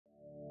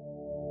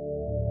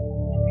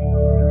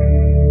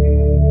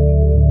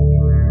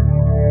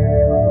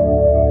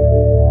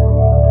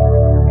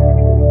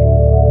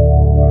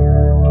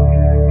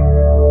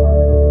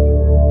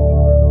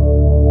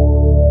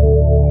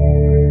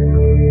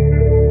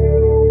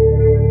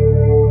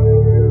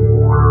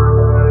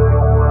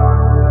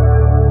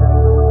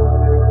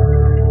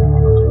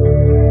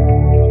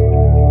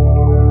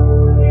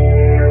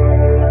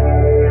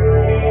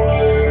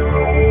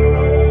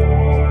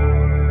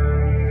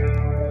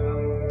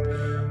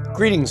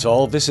Greetings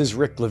all, this is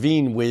Rick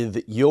Levine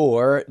with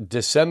your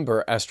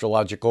December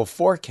astrological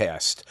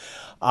forecast.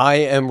 I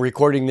am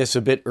recording this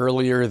a bit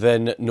earlier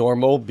than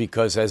normal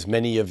because, as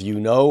many of you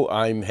know,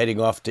 I'm heading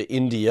off to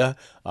India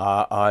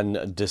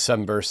on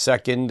December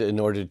 2nd in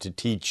order to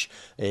teach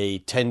a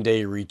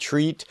 10-day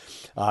retreat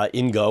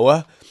in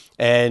Goa.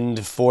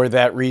 And for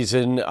that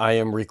reason, I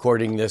am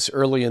recording this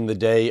early in the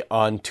day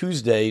on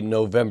Tuesday,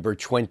 November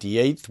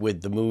 28th,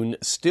 with the moon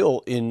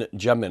still in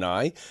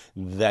Gemini.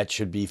 That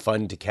should be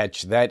fun to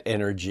catch that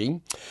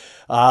energy.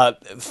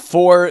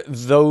 For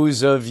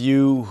those of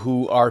you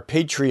who are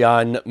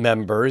Patreon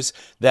members,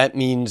 that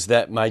means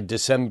that my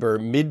December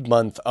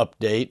mid-month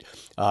update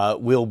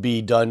will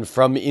be done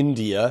from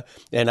India,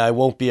 and I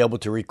won't be able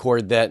to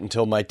record that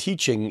until my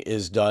teaching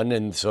is done,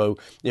 and so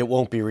it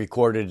won't be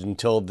recorded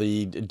until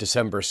the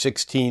December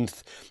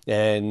 16th,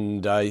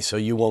 and so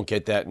you won't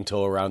get that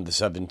until around the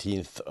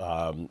 17th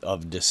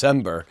of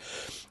December.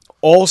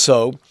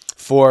 Also,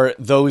 for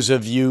those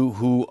of you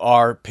who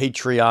are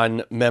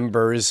Patreon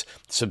members,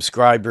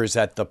 subscribers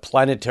at the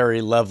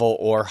planetary level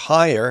or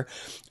higher,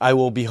 I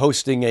will be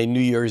hosting a New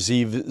Year's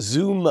Eve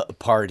Zoom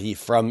party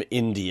from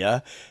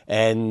India,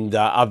 and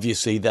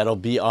obviously that'll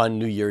be on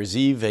New Year's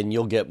Eve, and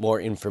you'll get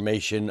more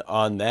information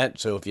on that.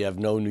 So if you have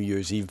no New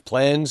Year's Eve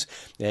plans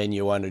and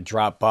you want to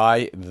drop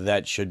by,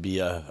 that should be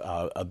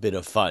a bit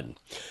of fun.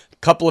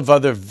 Couple of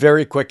other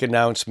very quick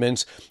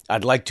announcements.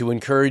 I'd like to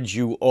encourage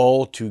you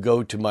all to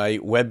go to my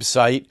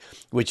website,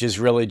 which is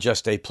really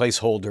just a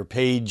placeholder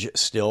page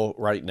still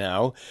right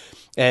now.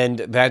 And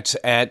that's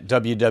at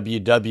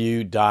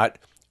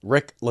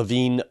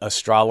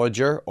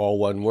www.ricklevineastrologer, all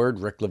one word,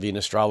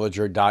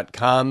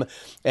 ricklevineastrologer.com,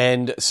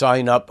 and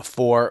sign up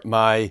for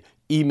my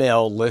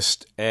email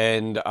list,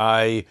 and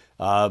I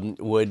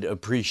would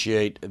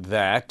appreciate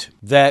that.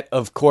 That,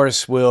 of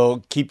course,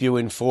 will keep you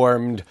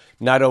informed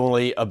not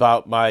only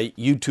about my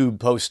YouTube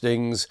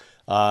postings,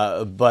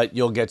 but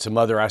you'll get some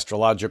other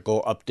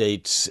astrological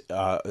updates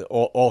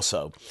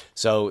also.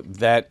 So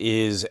that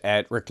is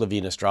at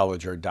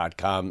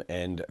ricklevineastrologer.com,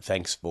 and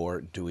thanks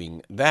for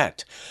doing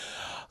that.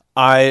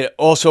 I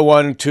also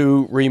wanted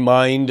to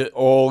remind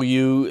all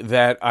you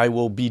that I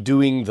will be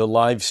doing the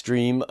live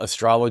stream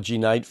Astrology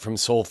Night from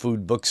Soul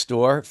Food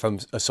Bookstore,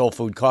 from a Soul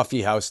Food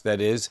Coffee House, that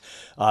is,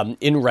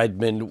 in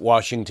Redmond,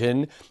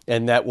 Washington,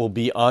 and that will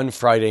be on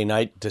Friday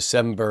night,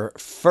 December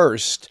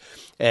 1st.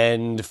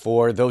 And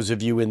for those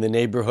of you in the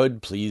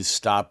neighborhood, please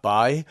stop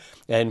by.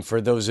 And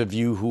for those of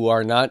you who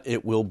are not,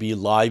 it will be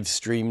live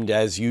streamed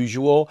as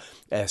usual,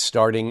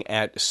 starting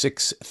at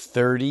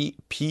 6:30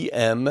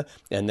 p.m.,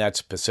 and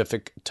that's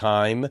Pacific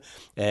time,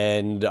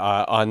 and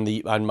on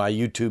my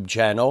YouTube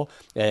channel.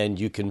 And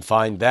you can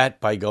find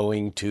that by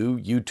going to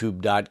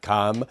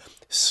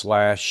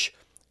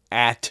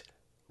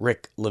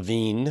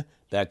youtube.com/@RickLevine.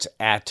 That's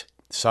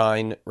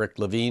 @Rick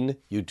Levine,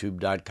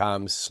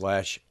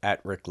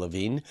 youtube.com/@Rick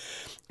Levine.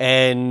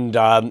 And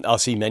I'll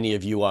see many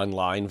of you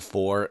online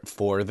for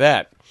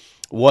that.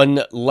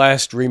 One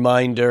last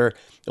reminder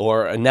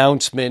or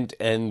announcement,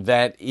 and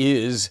that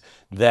is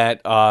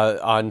that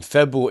in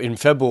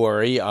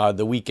February,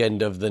 the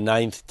weekend of the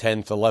 9th,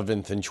 10th,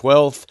 11th, and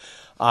 12th,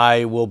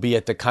 I will be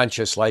at the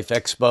Conscious Life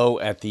Expo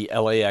at the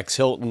LAX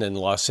Hilton in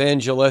Los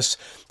Angeles.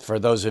 For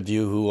those of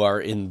you who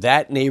are in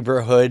that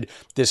neighborhood,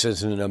 this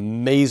is an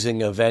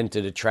amazing event.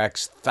 It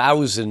attracts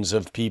thousands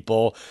of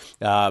people.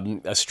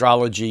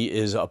 Astrology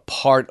is a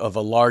part of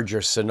a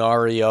larger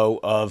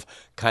scenario of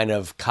kind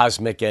of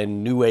cosmic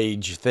and new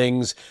age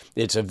things.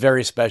 It's a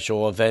very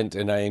special event,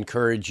 and I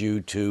encourage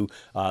you to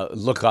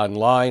look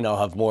online. I'll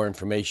have more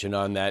information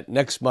on that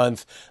next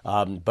month,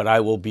 but I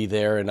will be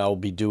there, and I'll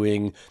be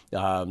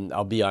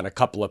on a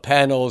couple of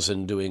panels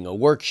and doing a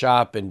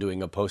workshop and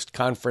doing a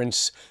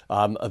post-conference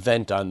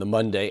event on the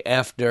Monday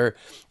after.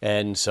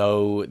 And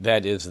so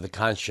that is the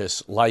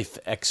Conscious Life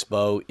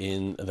Expo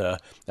in the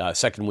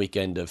second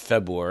weekend of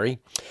February.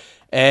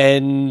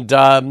 And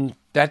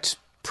that's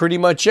pretty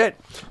much it.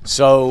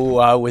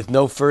 So with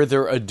no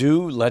further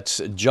ado, let's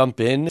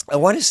jump in. I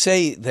want to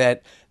say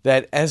that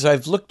as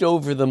I've looked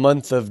over the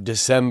month of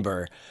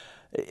December,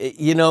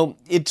 you know,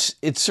 it's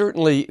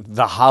certainly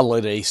the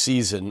holiday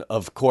season,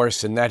 of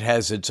course, and that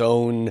has its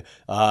own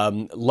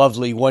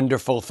lovely,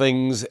 wonderful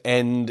things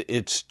and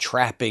its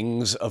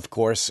trappings, of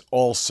course,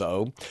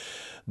 also.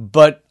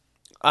 But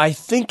I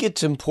think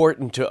it's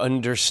important to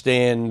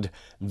understand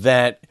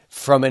that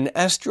from an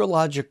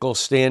astrological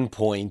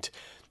standpoint,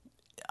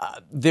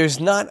 there's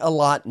not a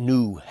lot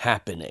new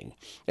happening.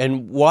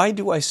 And why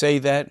do I say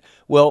that?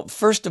 Well,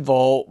 first of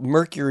all,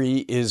 Mercury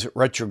is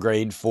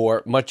retrograde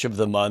for much of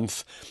the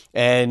month,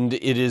 and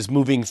it is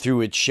moving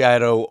through its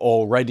shadow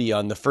already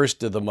on the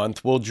first of the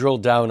month. We'll drill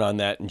down on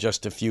that in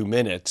just a few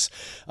minutes.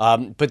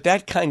 But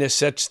that kind of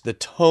sets the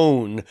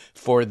tone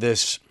for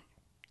this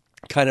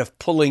kind of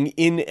pulling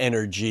in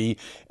energy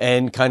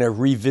and kind of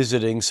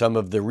revisiting some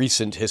of the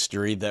recent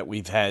history that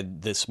we've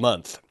had this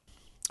month.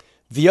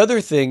 The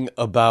other thing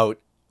about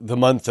the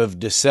month of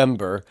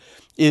December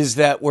is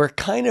that we're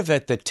kind of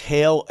at the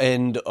tail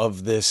end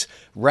of this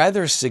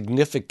rather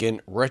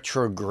significant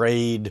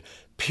retrograde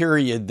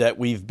period that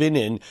we've been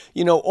in.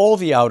 You know, all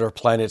the outer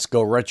planets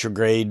go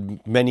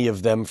retrograde, many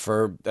of them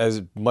for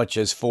as much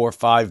as 4 or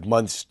 5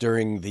 months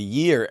during the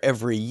year,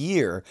 every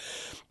year.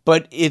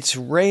 But it's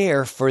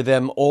rare for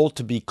them all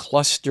to be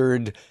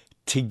clustered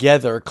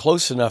together,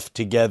 close enough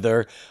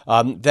together,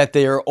 that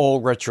they are all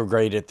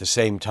retrograde at the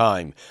same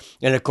time.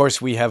 And of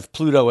course, we have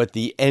Pluto at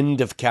the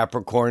end of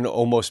Capricorn,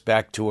 almost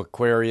back to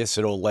Aquarius.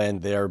 It'll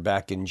land there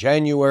back in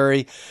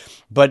January.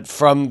 But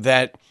from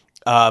that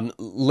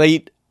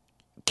late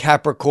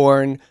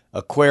Capricorn,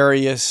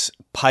 Aquarius,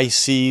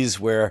 Pisces,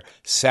 where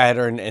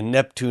Saturn and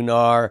Neptune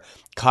are,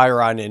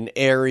 Chiron in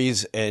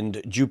Aries,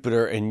 and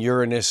Jupiter and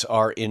Uranus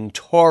are in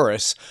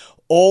Taurus,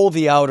 all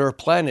the outer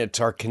planets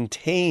are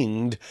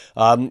contained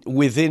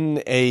within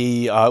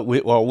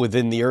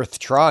within the Earth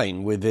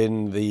trine,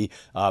 within the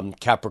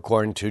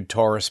Capricorn to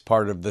Taurus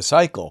part of the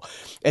cycle.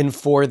 And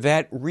for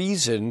that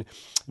reason,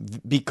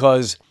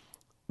 because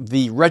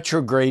the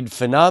retrograde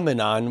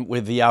phenomenon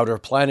with the outer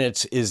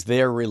planets is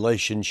their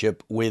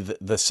relationship with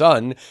the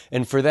sun,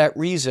 and for that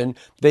reason,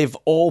 they've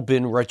all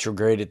been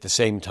retrograde at the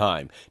same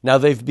time. Now,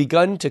 they've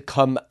begun to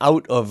come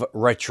out of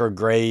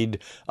retrograde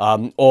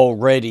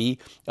already.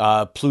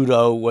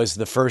 Pluto was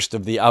the first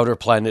of the outer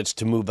planets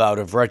to move out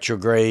of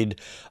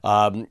retrograde,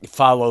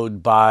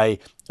 followed by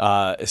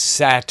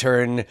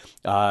Saturn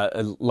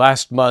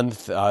last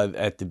month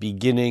at the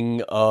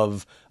beginning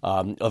of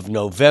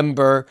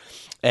November.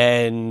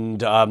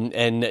 And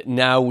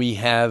now we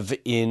have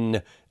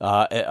in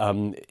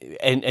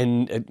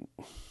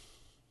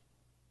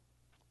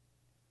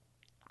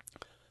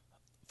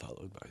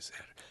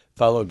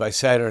followed by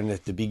Saturn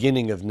at the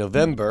beginning of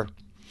November,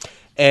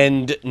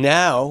 and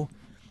now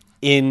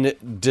in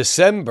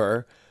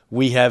December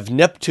we have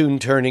Neptune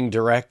turning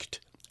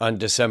direct on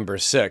December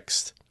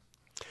 6th.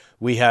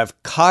 We have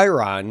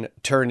Chiron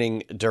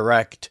turning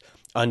direct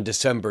on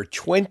December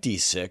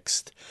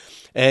 26th.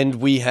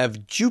 And we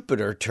have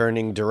Jupiter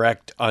turning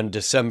direct on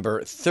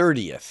December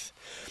 30th.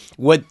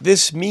 What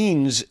this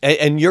means,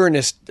 and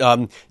Uranus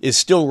is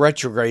still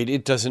retrograde,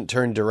 it doesn't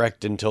turn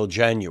direct until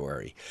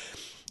January.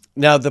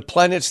 Now, the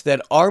planets that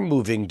are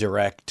moving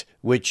direct,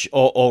 which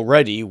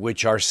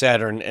are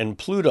Saturn and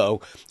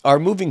Pluto, are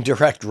moving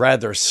direct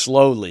rather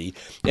slowly.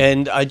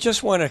 And I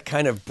just want to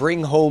kind of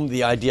bring home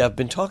the idea. I've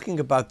been talking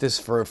about this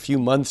for a few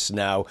months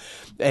now,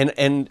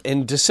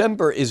 and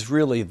December is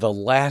really the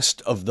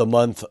last of the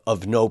month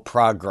of no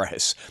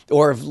progress,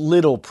 or of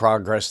little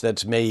progress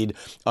that's made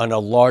on a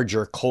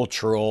larger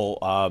cultural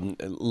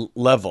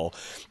level.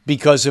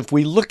 Because if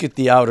we look at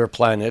the outer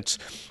planets,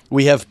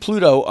 we have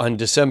Pluto on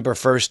December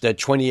 1st at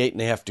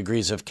 28.5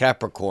 degrees of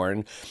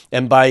Capricorn,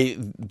 and by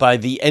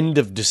the end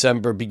of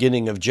December,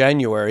 beginning of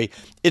January,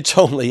 it's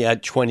only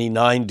at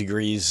 29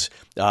 degrees,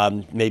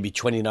 maybe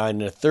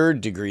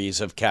 29.3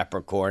 degrees of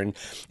Capricorn,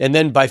 and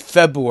then by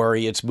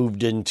February, it's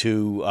moved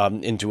into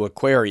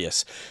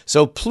Aquarius.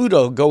 So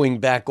Pluto, going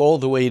back all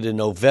the way to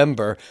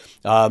November,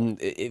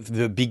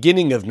 the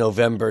beginning of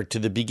November to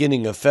the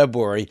beginning of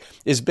February,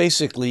 is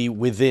basically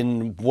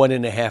within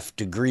 1.5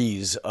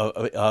 degrees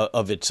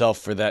of itself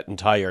for that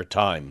entire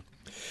time.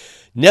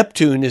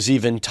 Neptune is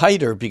even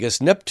tighter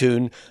because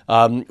Neptune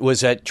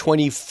was at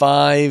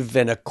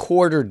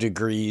 25.25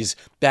 degrees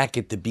back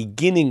at the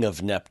beginning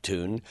of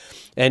Neptune,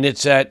 and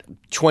it's at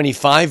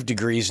 25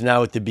 degrees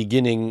now at the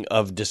beginning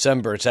of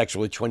December. It's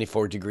actually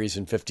 24 degrees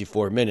and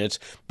 54 minutes,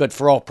 but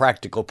for all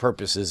practical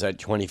purposes at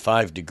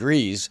 25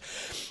 degrees.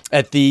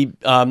 At the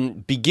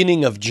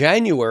beginning of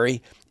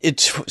January,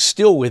 it's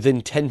still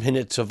within 10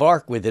 minutes of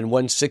arc, within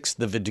 1/6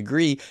 of a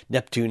degree.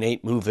 Neptune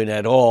ain't moving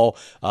at all,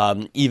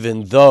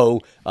 even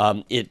though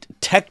it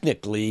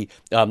technically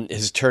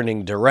is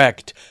turning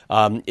direct.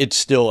 It's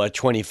still at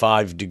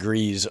 25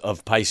 degrees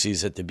of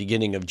Pisces at the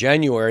beginning of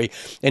January,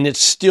 and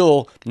it's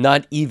still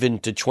not even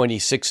to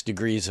 26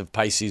 degrees of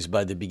Pisces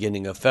by the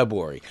beginning of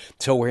February.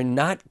 So we're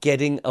not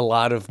getting a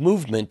lot of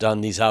movement on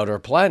these outer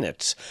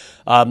planets.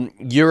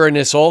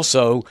 Uranus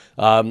also,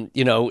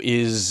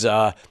 is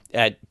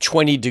at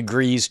 20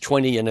 degrees,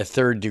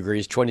 20.3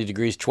 degrees, 20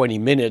 degrees, 20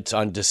 minutes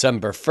on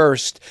December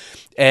 1st.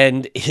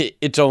 And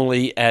it's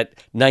only at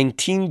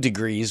 19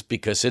 degrees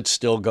because it's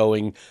still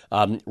going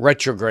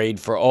retrograde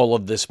for all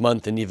of this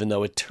month. And even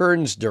though it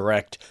turns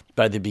direct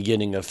by the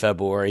beginning of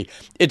February,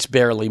 it's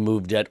barely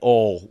moved at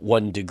all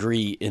 1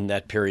 degree in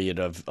that period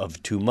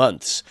of 2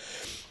 months.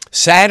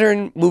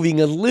 Saturn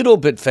moving a little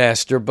bit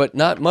faster, but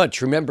not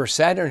much. Remember,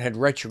 Saturn had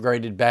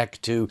retrograded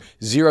back to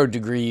 0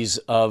 degrees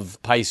of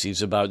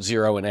Pisces, about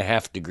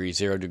 0.5 degrees,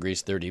 0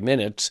 degrees 30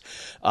 minutes.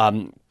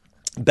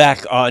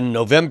 back on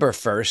November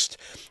 1st,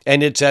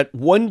 and it's at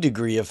 1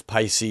 degree of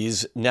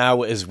Pisces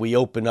now as we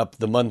open up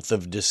the month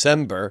of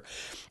December.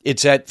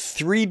 It's at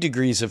 3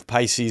 degrees of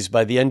Pisces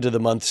by the end of the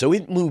month, so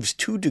it moves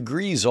 2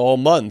 degrees all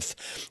month,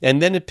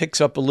 and then it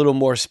picks up a little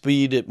more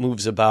speed. It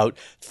moves about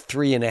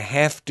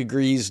 3.5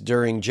 degrees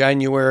during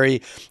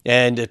January,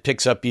 and it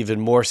picks up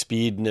even more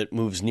speed, and it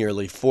moves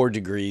nearly 4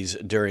 degrees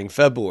during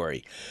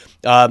February.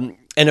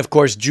 And of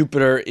course,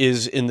 Jupiter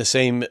is in the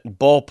same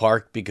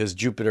ballpark because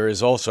Jupiter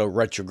is also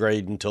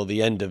retrograde until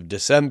the end of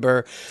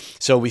December.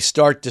 So we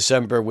start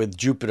December with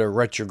Jupiter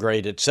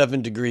retrograde at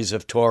 7 degrees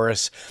of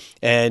Taurus,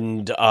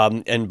 and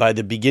by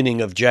the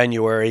beginning of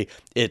January,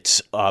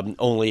 it's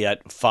only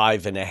at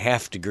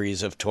 5.5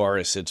 degrees of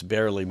Taurus. It's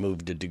barely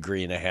moved 1.5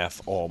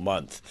 degrees all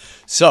month.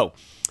 So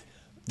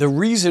the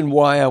reason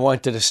why I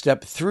wanted to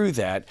step through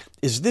that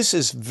is this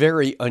is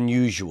very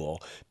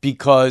unusual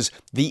because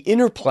the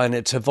inner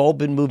planets have all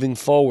been moving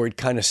forward,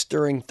 kind of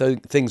stirring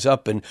things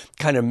up and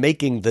kind of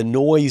making the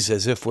noise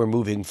as if we're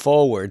moving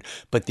forward.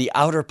 But the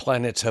outer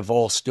planets have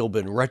all still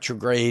been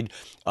retrograde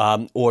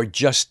or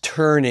just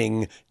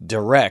turning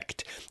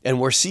direct. And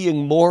we're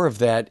seeing more of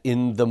that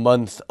in the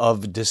month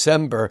of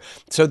December.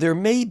 So there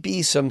may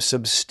be some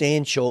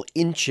substantial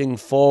inching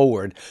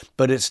forward,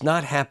 but it's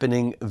not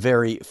happening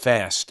very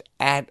fast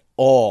at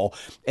all.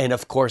 And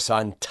of course,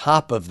 on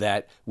top of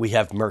that, we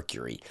have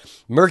Mercury.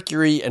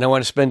 Mercury, and I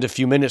want to spend a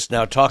few minutes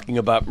now talking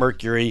about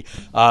Mercury,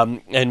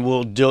 and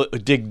we'll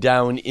dig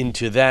down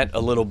into that a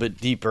little bit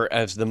deeper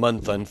as the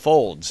month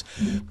unfolds.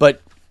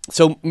 But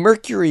so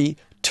Mercury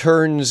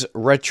turns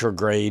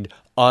retrograde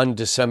on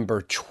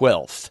December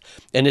 12th,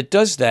 and it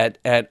does that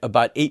at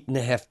about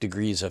 8.5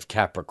 degrees of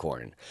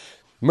Capricorn.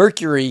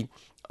 Mercury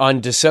on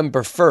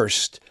December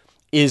 1st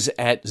is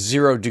at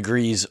 0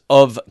 degrees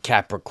of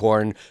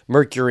Capricorn.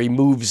 Mercury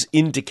moves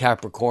into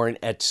Capricorn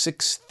at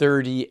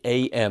 6:30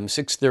 a.m.,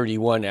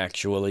 6:31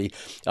 actually,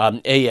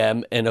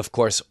 a.m., and of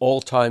course all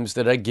times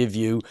that I give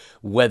you,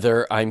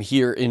 whether I'm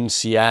here in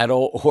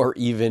Seattle or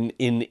even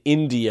in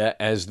India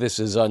as this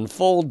is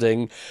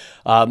unfolding,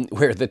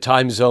 where the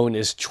time zone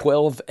is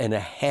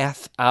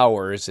 12.5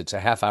 hours, it's a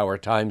half-hour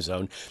time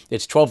zone,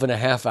 it's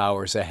 12.5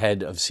 hours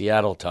ahead of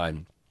Seattle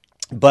time.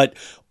 But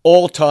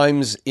all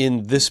times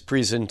in this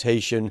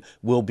presentation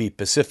will be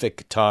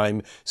Pacific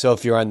time. So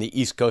if you're on the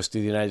East Coast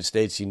of the United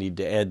States, you need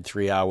to add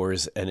 3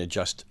 hours and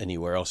adjust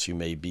anywhere else you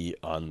may be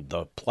on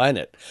the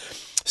planet.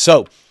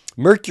 So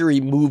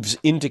Mercury moves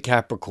into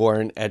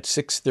Capricorn at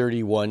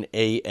 6:31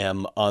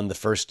 a.m. on the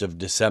 1st of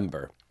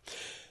December.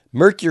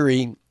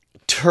 Mercury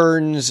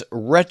turns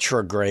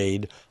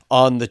retrograde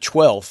on the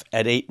 12th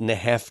at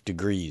 8.5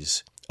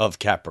 degrees of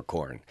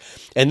Capricorn.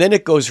 And then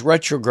it goes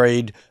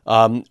retrograde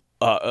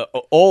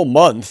all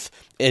month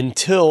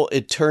until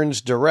it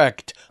turns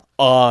direct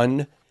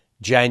on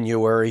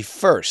January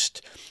 1st.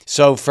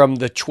 So from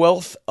the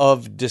 12th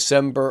of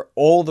December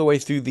all the way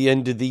through the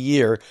end of the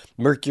year,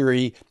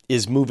 Mercury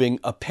is moving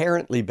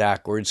apparently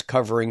backwards,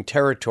 covering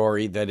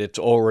territory that it's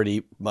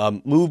already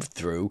moved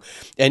through,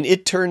 and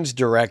it turns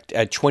direct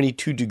at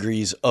 22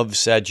 degrees of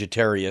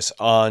Sagittarius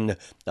on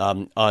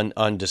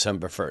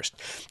December 1st.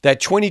 That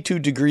 22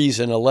 degrees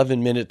and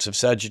 11 minutes of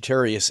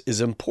Sagittarius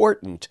is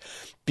important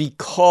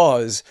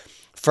because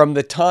from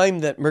the time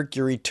that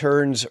Mercury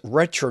turns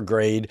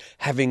retrograde,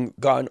 having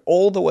gone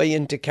all the way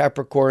into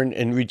Capricorn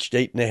and reached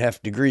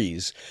 8.5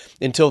 degrees,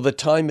 until the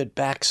time it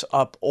backs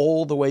up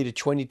all the way to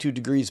 22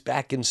 degrees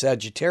back in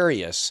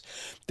Sagittarius,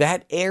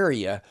 that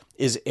area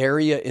is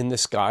area in the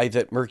sky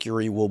that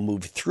Mercury will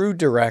move through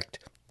direct,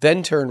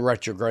 then turn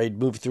retrograde,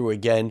 move through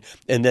again,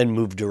 and then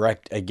move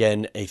direct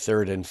again a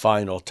third and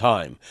final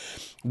time.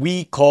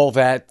 We call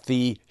that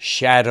the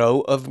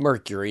shadow of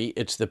Mercury.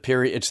 It's the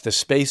period, it's the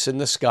space in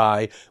the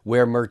sky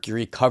where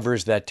Mercury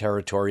covers that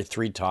territory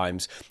 3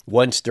 times,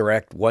 once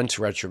direct, once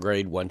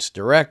retrograde, once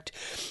direct.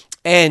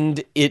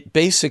 And it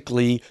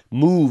basically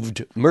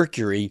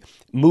Mercury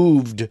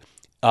moved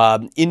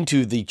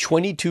into the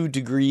 22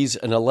 degrees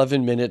and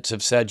 11 minutes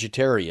of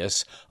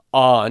Sagittarius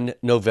on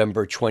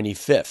November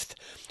 25th.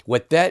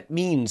 What that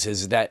means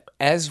is that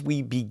as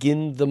we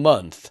begin the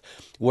month,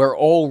 we're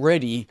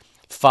already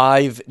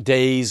 5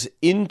 days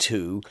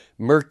into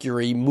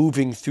Mercury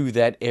moving through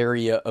that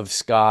area of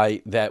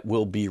sky that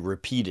will be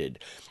repeated,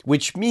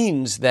 which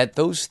means that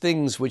those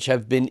things which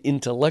have been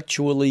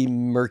intellectually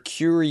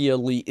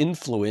mercurially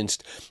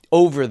influenced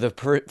over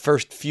the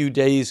first few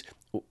days,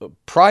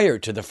 prior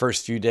to the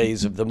first few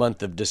days of the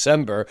month of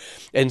December,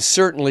 and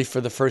certainly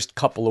for the first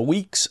couple of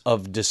weeks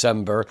of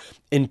December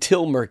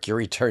until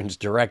Mercury turns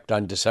direct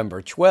on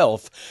December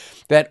 12th,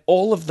 that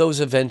all of those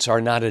events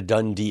are not a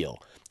done deal.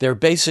 They're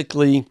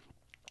basically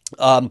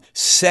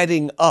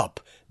setting up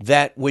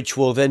that which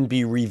will then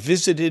be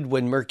revisited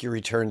when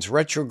Mercury turns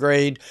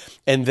retrograde,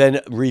 and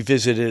then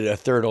revisited a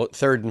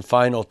third and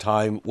final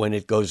time when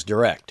it goes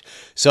direct.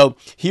 So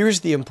here's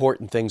the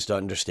important things to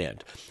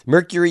understand.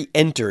 Mercury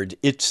entered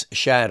its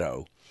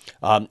shadow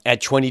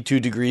at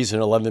 22 degrees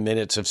and 11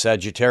 minutes of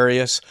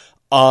Sagittarius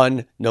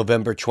on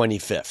November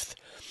 25th.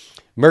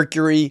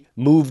 Mercury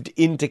moved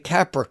into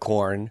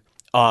Capricorn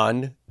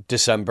on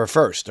December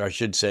 1st, or I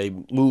should say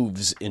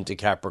moves into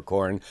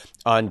Capricorn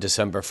on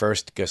December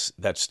 1st, because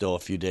that's still a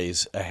few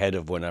days ahead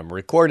of when I'm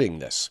recording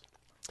this.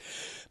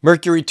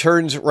 Mercury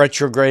turns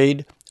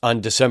retrograde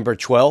on December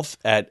 12th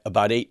at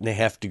about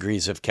 8.5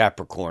 degrees of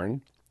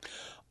Capricorn.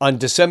 On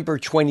December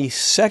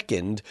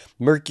 22nd,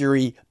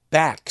 Mercury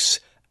backs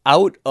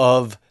out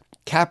of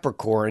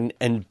Capricorn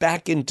and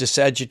back into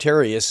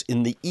Sagittarius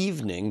in the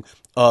evening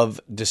of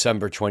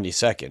December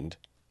 22nd.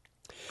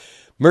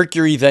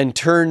 Mercury then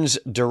turns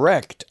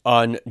direct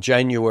on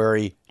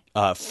January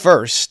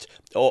 1st,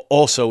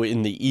 also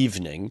in the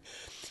evening,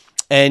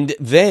 and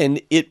then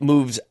it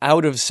moves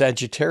out of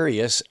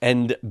Sagittarius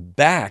and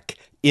back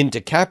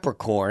into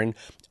Capricorn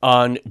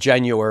on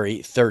January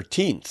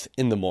 13th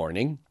in the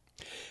morning.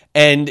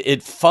 And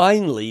it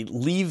finally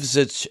leaves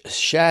its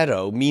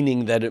shadow,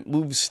 meaning that it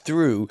moves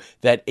through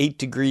that 8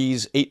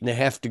 degrees,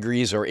 8.5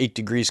 degrees, or 8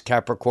 degrees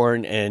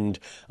Capricorn, and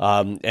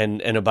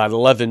about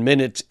 11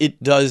 minutes.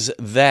 It does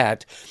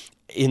that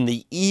in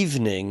the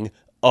evening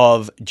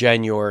of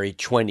January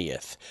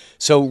 20th.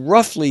 So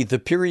roughly the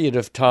period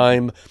of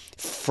time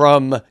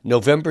from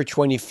November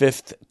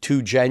 25th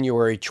to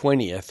January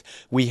 20th,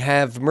 we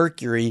have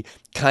Mercury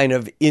kind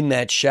of in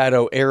that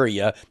shadow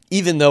area,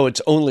 even though it's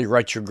only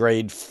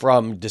retrograde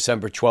from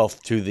December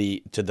 12th to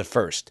the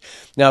 1st.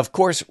 Now, of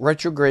course,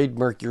 retrograde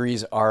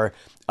Mercuries are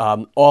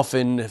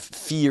often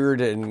feared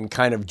and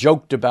kind of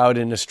joked about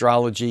in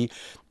astrology,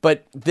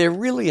 but they're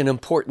really an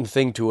important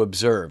thing to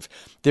observe.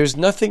 There's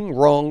nothing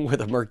wrong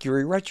with a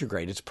Mercury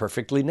retrograde. It's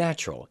perfectly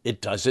natural.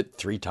 It does it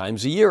 3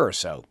 times a year or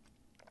so.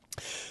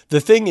 The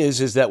thing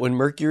is that when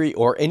Mercury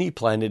or any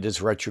planet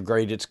is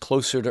retrograde, it's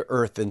closer to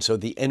Earth, and so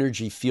the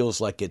energy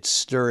feels like it's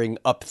stirring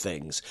up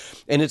things.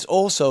 And it's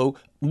also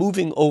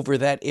moving over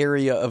that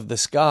area of the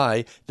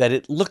sky that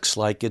it looks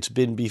like it's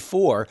been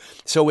before.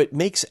 So it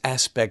makes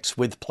aspects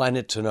with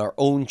planets in our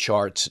own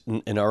charts,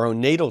 in our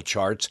own natal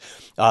charts.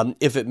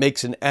 If it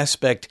makes an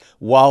aspect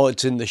while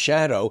it's in the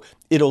shadow,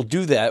 it'll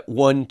do that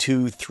 1,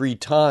 2, 3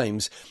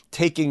 times,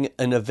 taking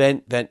an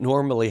event that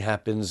normally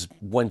happens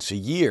once a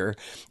year,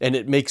 and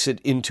it makes it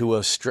into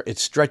it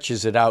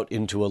stretches it out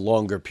into a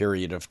longer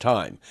period of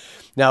time.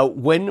 Now,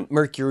 when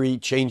Mercury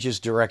changes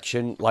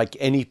direction, like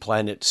any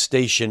planet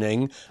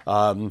stationing,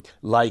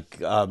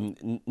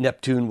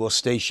 Neptune will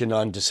station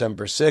on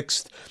December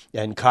 6th,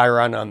 and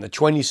Chiron on the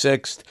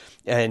 26th,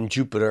 and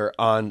Jupiter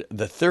on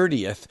the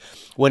 30th.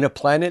 When a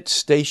planet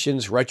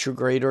stations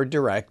retrograde or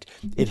direct,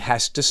 it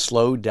has to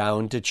slow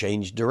down to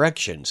change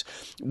directions.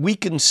 We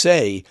can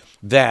say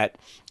that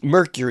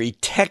Mercury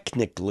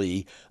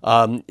technically,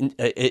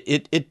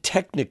 it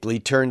technically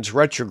turns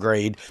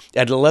retrograde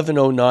at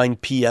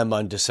 11:09 p.m.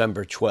 on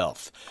December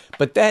 12th.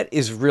 But that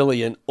is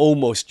really an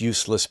almost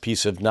useless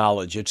piece of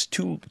knowledge. It's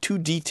too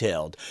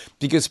detailed,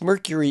 because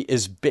Mercury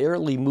is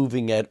barely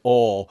moving at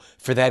all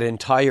for that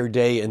entire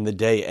day and the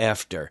day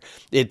after.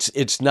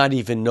 It's not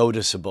even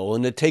noticeable,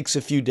 and it takes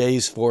a few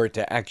days for it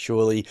to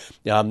actually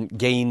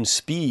gain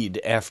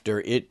speed after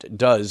it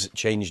does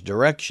change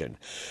direction.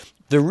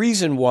 The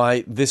reason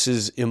why this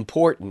is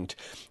important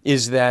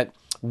is that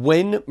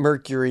when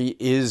Mercury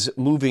is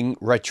moving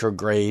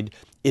retrograde,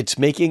 it's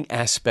making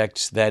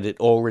aspects that it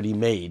already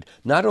made,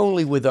 not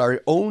only with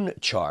our own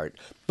chart,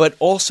 but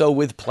also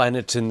with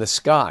planets in the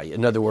sky.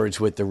 In other words,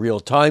 with the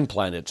real-time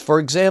planets. For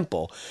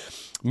example,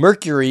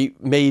 Mercury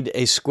made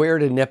a square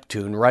to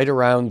Neptune right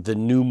around the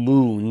new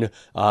moon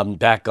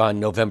back on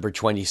November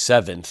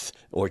 27th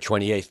or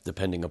 28th,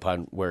 depending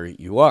upon where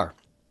you are.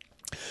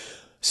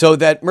 So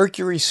that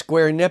Mercury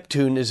square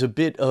Neptune is a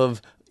bit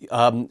of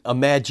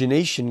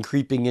imagination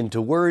creeping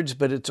into words,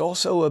 but it's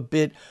also a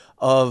bit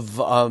of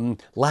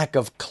lack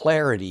of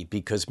clarity,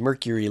 because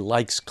Mercury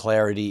likes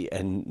clarity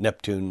and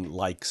Neptune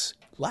likes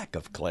lack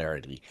of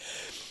clarity.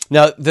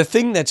 Now, the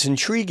thing that's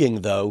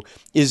intriguing, though,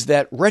 is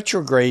that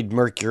retrograde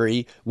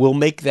Mercury will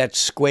make that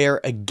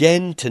square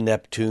again to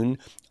Neptune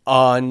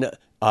on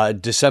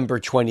December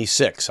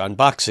 26th, on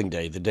Boxing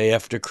Day, the day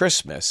after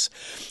Christmas,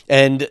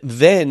 and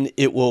then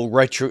it will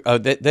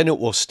then it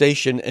will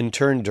station and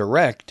turn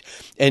direct,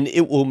 and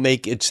it will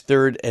make its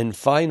third and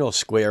final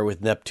square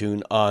with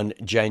Neptune on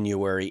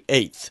January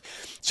 8th.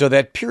 So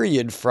that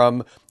period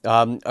from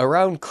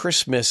around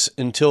Christmas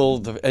until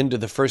the end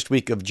of the first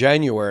week of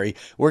January,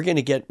 we're going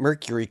to get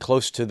Mercury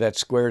close to that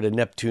square to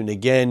Neptune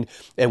again,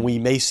 and we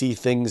may see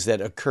things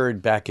that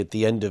occurred back at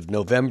the end of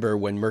November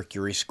when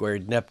Mercury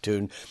squared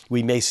Neptune.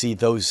 We may see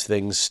those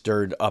things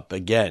stirred up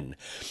again.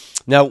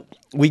 Now,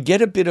 we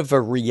get a bit of a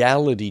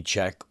reality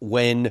check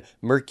when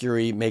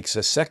Mercury makes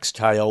a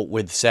sextile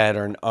with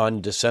Saturn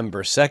on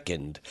December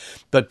 2nd.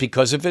 But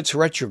because of its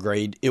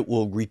retrograde, it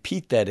will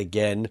repeat that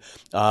again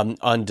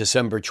on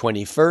December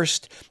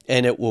 21st,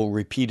 and it will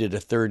repeat it a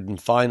third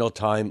and final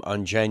time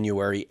on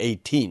January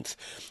 18th.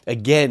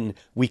 Again,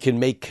 we can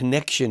make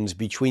connections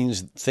between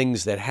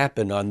things that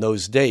happen on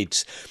those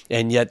dates,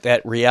 and yet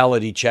that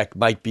reality check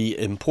might be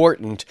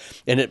important,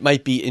 and it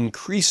might be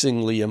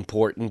increasingly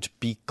important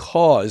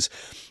because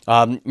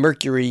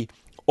Mercury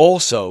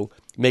also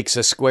makes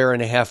a square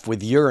and a half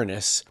with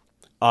Uranus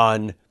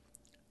on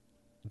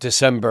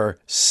December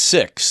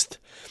 6th.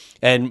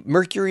 And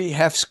Mercury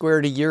half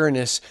square to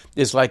Uranus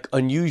is like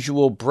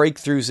unusual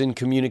breakthroughs in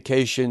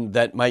communication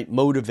that might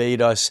motivate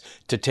us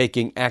to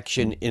taking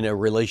action in a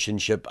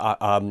relationship,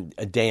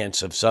 a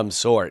dance of some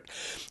sort.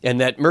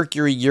 And that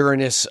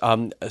Mercury-Uranus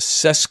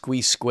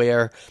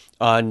sesqui-square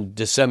on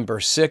December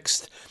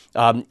 6th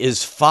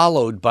is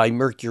followed by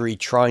Mercury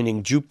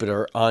trining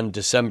Jupiter on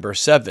December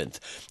 7th.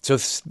 So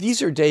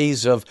these are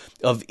days of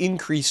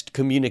increased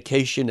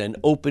communication and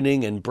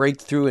opening and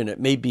breakthrough, and it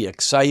may be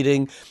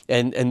exciting,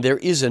 and there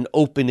is an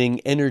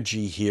opening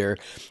energy here.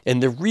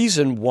 And the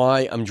reason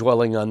why I'm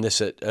dwelling on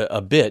this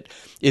a bit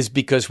is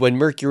because when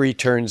Mercury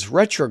turns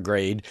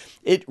retrograde,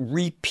 it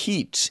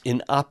repeats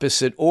in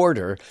opposite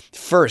order.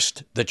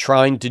 First, the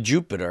trine to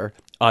Jupiter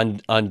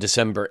on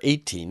December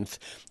 18th,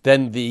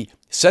 then the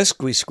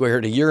sesqui-square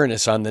to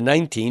Uranus on the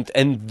 19th,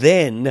 and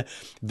then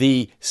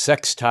the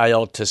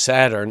sextile to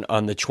Saturn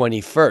on the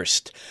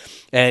 21st.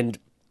 And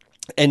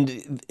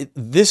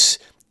this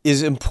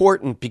is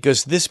important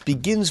because this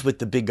begins with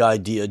the big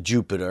idea,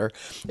 Jupiter,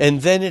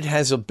 and then it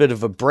has a bit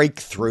of a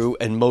breakthrough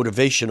and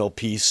motivational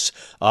piece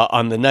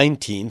on the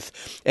 19th,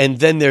 and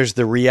then there's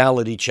the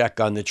reality check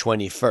on the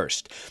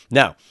 21st.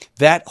 Now,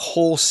 that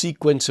whole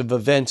sequence of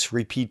events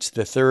repeats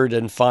the third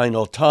and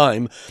final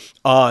time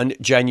on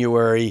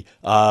January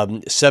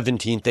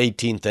 17th,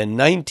 18th, and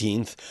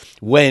 19th,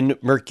 when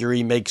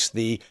Mercury makes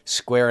the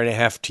square and a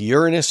half to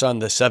Uranus on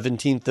the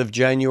 17th of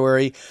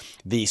January,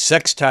 the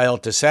sextile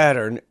to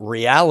Saturn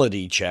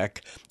reality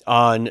check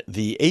on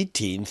the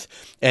 18th,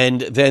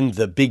 and then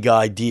the big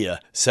idea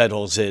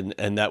settles in,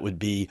 and that would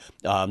be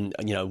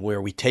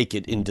where we take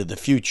it into the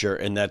future,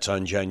 and that's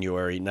on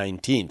January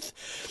 19th.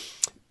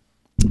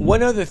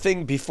 One other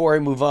thing before I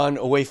move on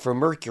away from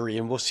Mercury,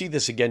 and we'll see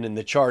this again in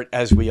the chart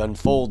as we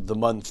unfold the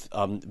month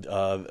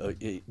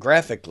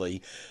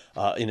graphically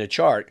in a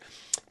chart,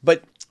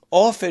 but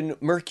often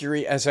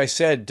Mercury, as I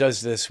said,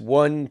 does this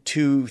 1,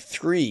 2,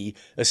 3,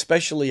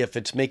 especially if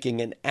it's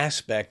making an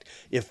aspect.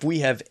 If we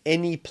have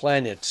any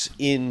planets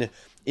in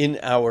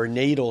our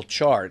natal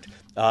chart,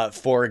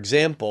 for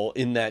example,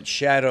 in that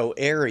shadow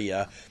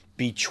area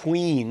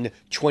between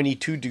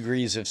 22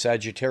 degrees of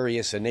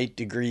Sagittarius and 8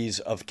 degrees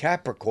of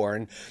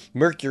Capricorn,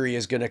 Mercury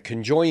is going to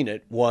conjoin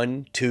it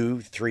 1,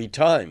 2, 3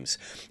 times.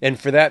 And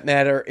for that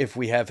matter, if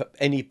we have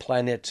any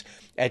planets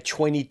at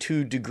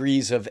 22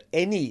 degrees of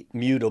any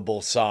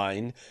mutable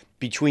sign,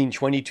 between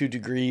 22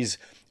 degrees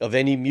of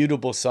any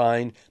mutable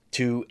sign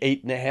to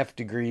 8.5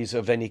 degrees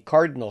of any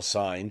cardinal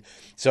sign.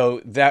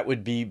 So that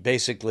would be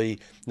basically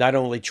not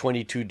only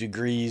 22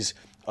 degrees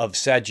of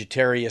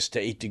Sagittarius to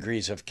 8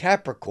 degrees of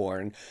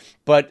Capricorn,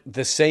 but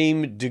the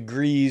same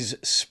degrees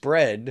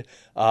spread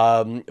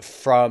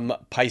from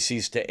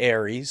Pisces to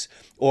Aries,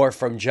 or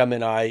from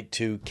Gemini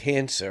to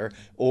Cancer,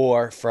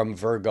 or from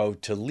Virgo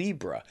to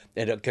Libra.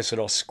 And I guess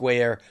it'll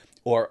square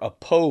or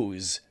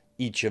oppose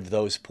each of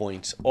those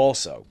points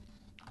also.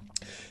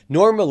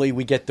 Normally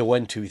we get the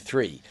 1, 2,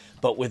 3,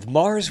 but with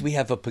Mars we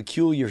have a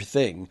peculiar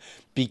thing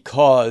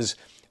because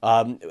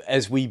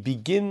as we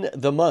begin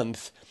the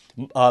month,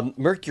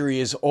 Mercury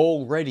is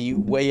already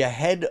way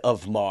ahead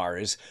of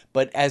Mars,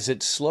 but as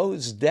it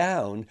slows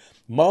down,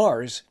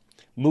 Mars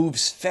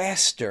moves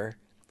faster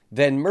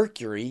than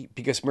Mercury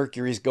because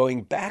Mercury is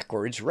going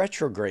backwards,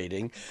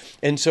 retrograding.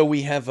 And so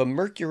we have a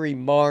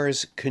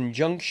Mercury-Mars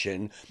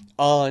conjunction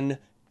on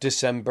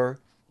December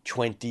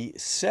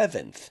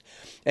 27th.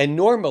 And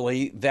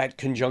normally that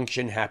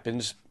conjunction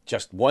happens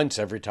just once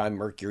every time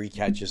Mercury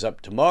catches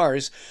up to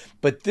Mars,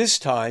 but this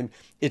time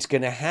it's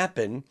going to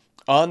happen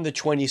on the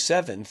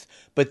 27th,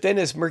 but then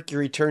as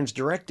Mercury turns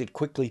direct, it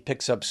quickly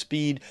picks up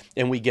speed,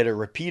 and we get a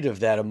repeat of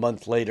that a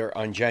month later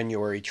on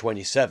January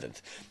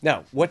 27th.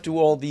 Now, what do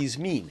all these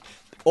mean?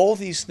 All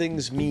these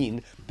things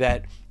mean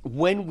that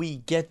when we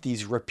get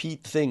these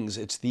repeat things,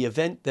 it's the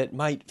event that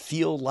might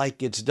feel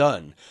like it's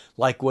done,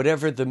 like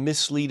whatever the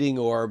misleading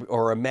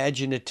or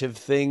imaginative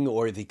thing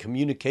or the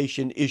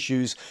communication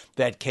issues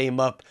that came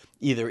up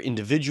either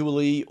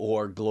individually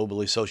or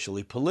globally,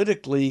 socially,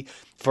 politically.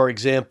 For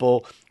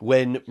example,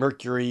 when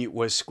Mercury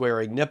was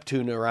squaring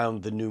Neptune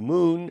around the new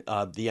moon,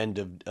 the end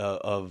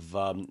of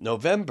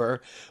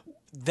November,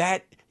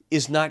 that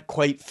is not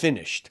quite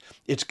finished.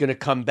 It's going to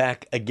come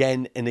back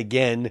again and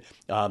again,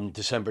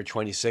 December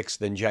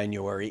 26th and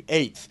January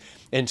 8th.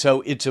 And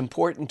so it's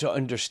important to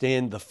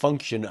understand the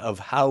function of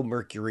how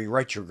Mercury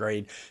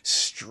retrograde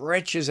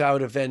stretches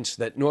out events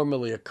that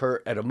normally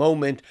occur at a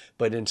moment,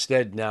 but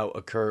instead now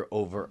occur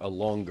over a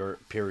longer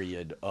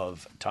period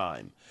of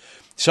time.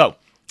 So,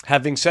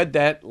 having said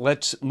that,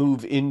 let's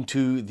move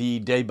into the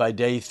day by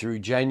day through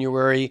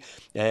January,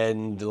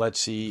 and let's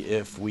see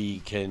if we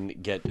can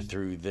get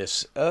through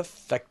this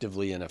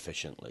effectively and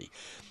efficiently.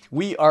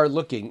 we are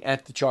looking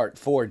at the chart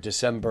for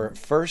December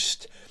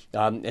 1st.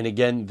 And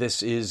again,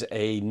 this is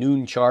a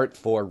noon chart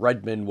for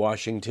Redmond,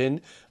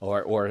 Washington,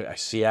 or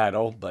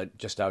Seattle, but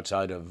just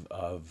outside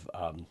of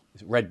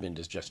Redmond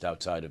is just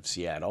outside of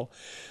Seattle.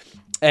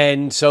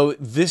 And so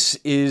this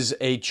is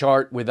a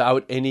chart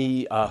without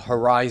any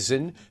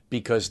horizon,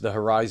 because the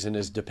horizon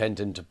is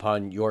dependent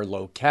upon your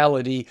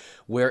locality.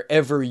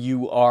 Wherever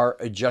you are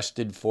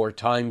adjusted for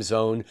time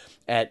zone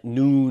at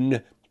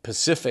noon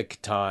Pacific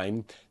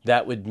time,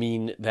 that would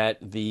mean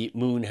that the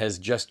moon has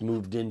just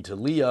moved into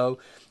Leo.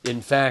 In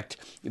fact,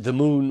 the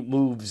moon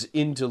moves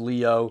into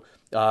Leo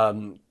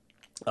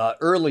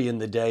early in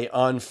the day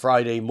on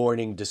Friday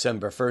morning,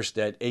 December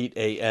 1st at 8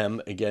 a.m.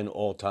 Again,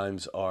 all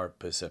times are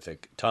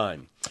Pacific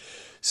time.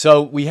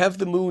 So we have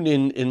the moon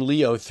in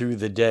Leo through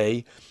the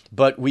day,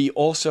 but we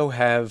also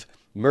have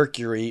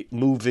Mercury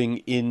moving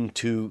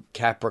into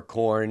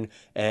Capricorn,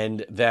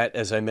 and that,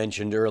 as I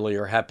mentioned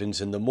earlier,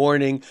 happens in the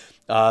morning.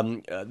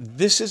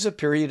 This is a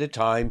period of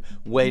time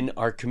when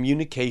our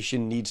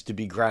communication needs to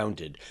be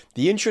grounded.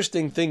 The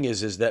interesting thing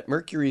is that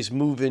Mercury's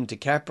move into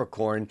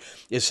Capricorn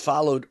is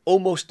followed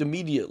almost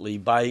immediately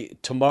by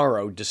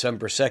tomorrow,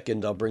 December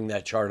 2nd, I'll bring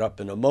that chart up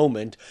in a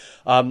moment,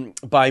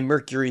 by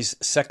Mercury's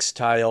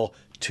sextile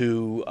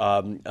to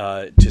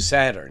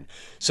Saturn.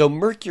 So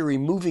Mercury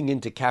moving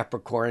into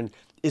Capricorn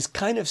is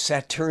kind of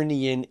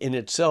Saturnian in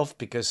itself,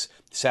 because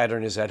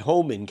Saturn is at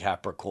home in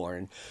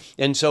Capricorn.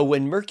 And so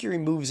when Mercury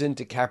moves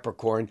into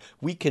Capricorn,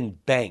 we can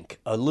bank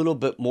a little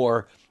bit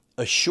more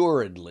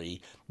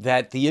assuredly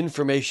that the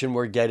information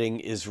we're getting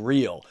is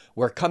real.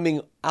 We're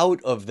coming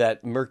out of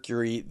that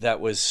Mercury that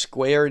was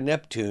square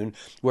Neptune,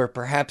 where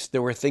perhaps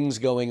there were things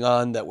going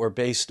on that were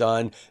based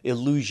on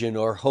illusion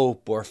or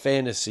hope or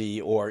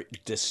fantasy or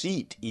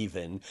deceit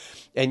even.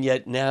 And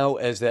yet now,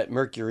 as that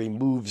Mercury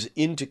moves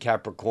into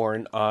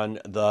Capricorn on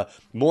the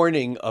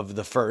morning of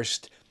the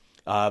 1st,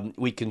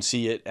 we can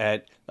see it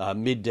at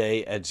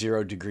midday at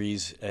 0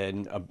 degrees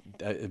and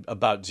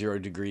about 0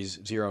 degrees,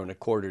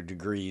 0.25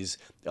 degrees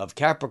of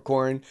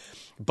Capricorn.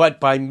 But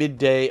by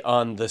midday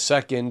on the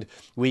 2nd,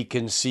 we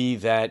can see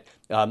that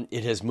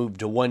it has moved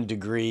to 1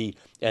 degree,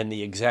 and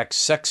the exact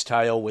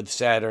sextile with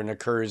Saturn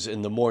occurs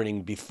in the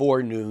morning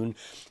before noon.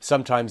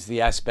 Sometimes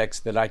the aspects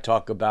that I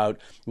talk about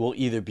will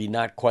either be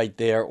not quite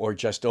there or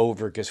just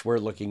over, because we're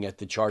looking at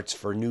the charts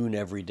for noon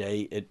every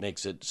day. It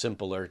makes it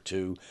simpler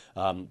to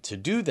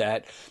do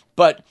that.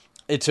 But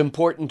it's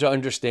important to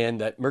understand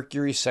that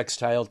Mercury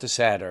sextile to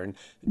Saturn,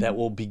 that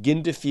will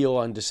begin to feel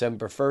on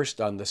December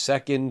 1st. On the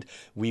 2nd,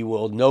 we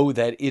will know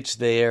that it's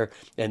there,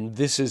 and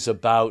this is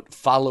about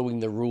following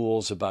the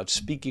rules, about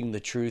speaking the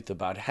truth,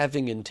 about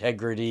having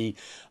integrity,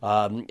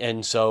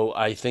 and so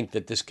I think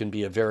that this can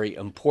be a very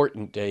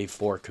important day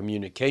for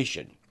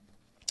communication.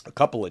 A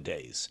couple of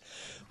days.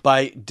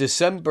 By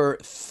December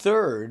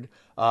 3rd,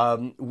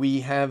 we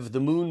have the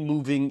moon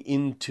moving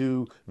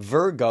into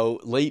Virgo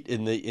late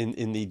in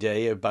the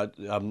day, about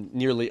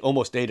nearly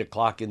almost 8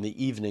 o'clock in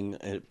the evening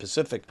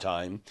Pacific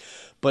time.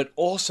 But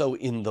also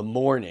in the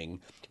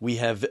morning, we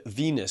have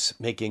Venus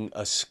making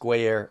a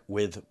square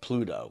with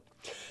Pluto.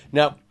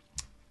 Now,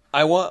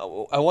 I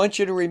want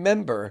you to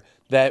remember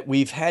that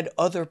we've had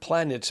other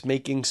planets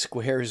making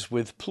squares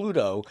with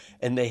Pluto,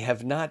 and they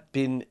have not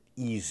been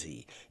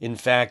easy. In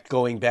fact,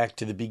 going back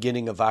to the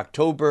beginning of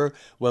October,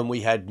 when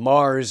we had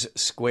Mars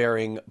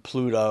squaring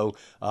Pluto,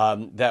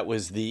 that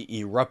was the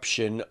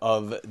eruption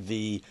of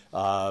the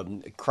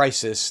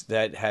crisis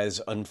that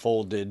has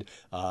unfolded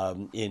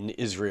in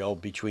Israel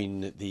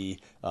between the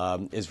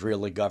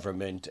Israeli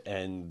government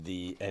and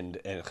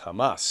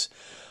Hamas.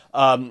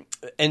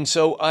 And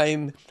so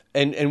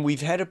and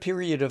we've had a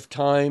period of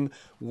time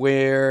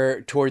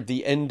where toward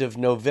the end of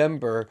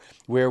November,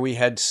 where we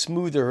had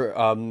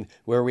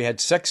where we had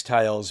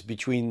sextiles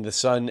between the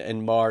Sun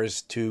and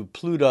Mars to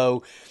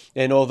Pluto.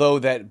 And although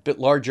that bit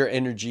larger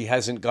energy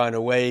hasn't gone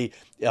away,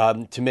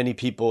 to many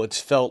people, it's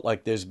felt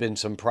like there's been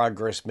some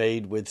progress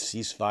made with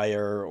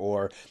ceasefire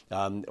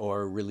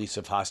or release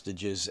of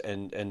hostages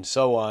and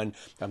so on.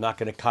 I'm not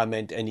going to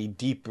comment any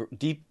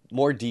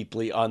more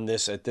deeply on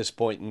this at this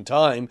point in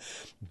time,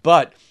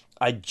 but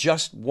I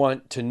just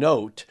want to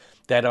note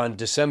that on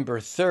December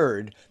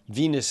 3rd,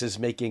 Venus is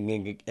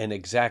making an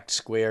exact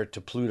square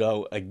to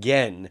Pluto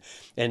again.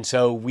 And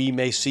so we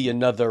may see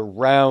another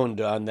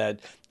round on that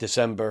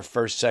December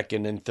 1st,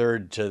 2nd, and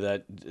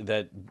 3rd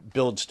that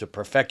builds to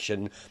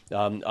perfection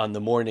on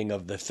the morning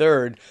of the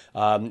 3rd.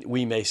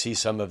 We may see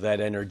some of that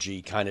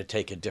energy kind of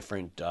take a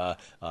different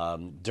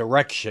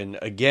direction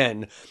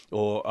again,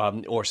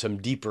 or some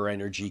deeper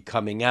energy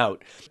coming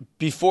out.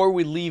 Before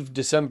we leave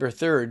December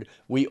 3rd,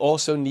 we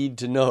also need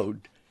to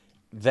note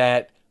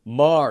that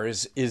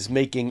Mars is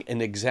making an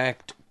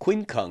exact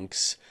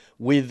quincunx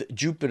with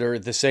Jupiter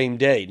the same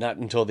day, not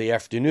until the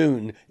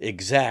afternoon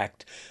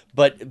exact.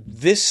 But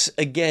this,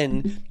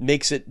 again,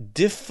 makes it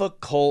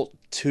difficult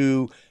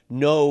to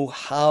know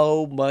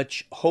how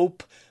much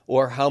hope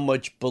or how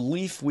much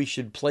belief we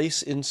should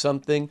place in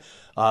something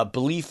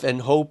Belief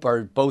and hope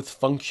are both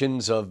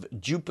functions of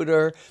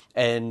Jupiter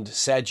and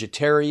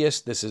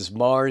Sagittarius. This is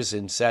Mars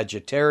in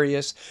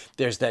Sagittarius.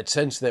 There's that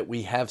sense that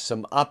we have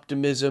some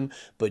optimism,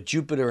 but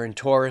Jupiter in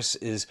Taurus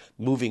is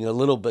moving a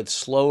little bit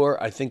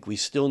slower. I think we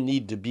still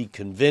need to be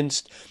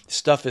convinced.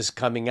 Stuff is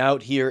coming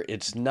out here.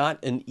 It's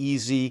not an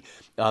easy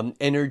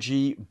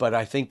energy, but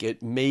I think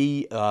it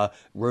may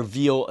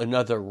reveal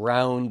another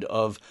round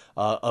of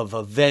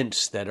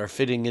events that are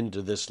fitting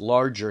into this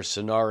larger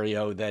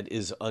scenario that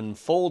is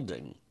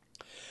unfolding.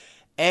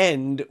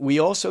 And we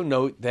also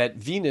note that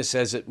Venus,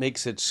 as it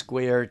makes its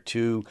square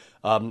to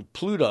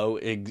Pluto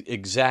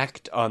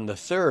exact on the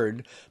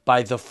 3rd,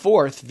 by the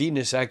 4th,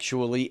 Venus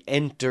actually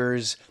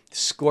enters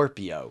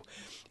Scorpio.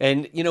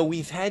 And,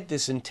 we've had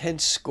this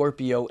intense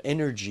Scorpio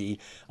energy,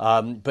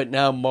 but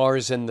now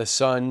Mars and the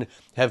Sun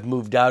have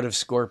moved out of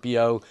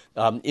Scorpio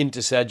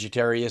into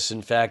Sagittarius.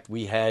 In fact,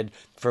 we had,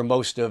 for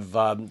most of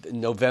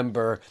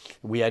November,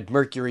 we had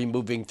Mercury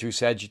moving through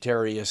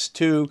Sagittarius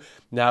too.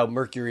 Now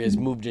Mercury has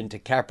moved into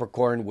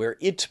Capricorn, where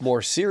it's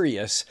more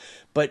serious,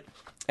 but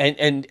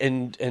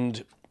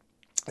and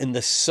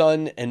the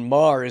Sun and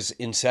Mars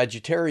in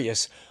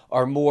Sagittarius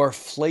are more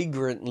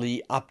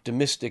flagrantly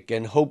optimistic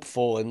and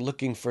hopeful and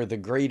looking for the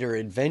greater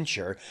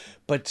adventure.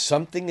 But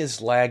something is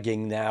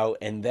lagging now,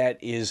 and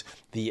that is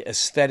the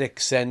aesthetic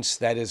sense.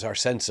 That is our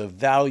sense of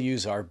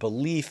values, our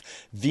belief.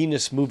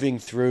 Venus moving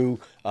through,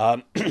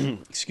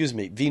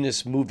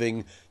 Venus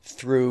moving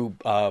through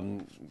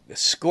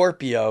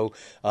Scorpio.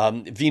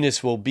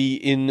 Venus will be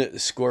in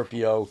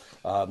Scorpio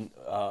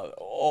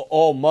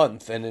all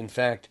month, and in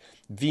fact,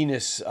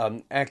 Venus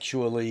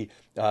actually,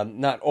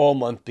 not all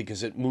month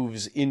because it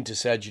moves into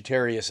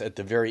Sagittarius at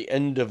the very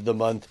end of the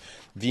month.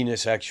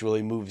 Venus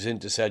actually moves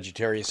into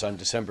Sagittarius on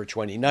December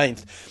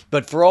 29th.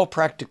 But for all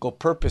practical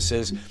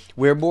purposes,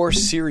 we're more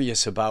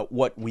serious about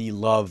what we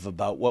love,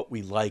 about what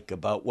we like,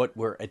 about what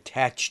we're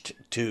attached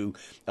to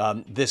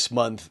this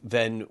month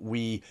than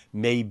we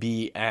may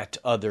be at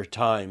other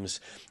times.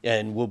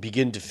 And we'll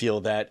begin to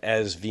feel that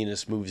as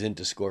Venus moves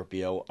into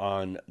Scorpio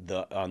on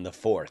the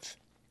 4th.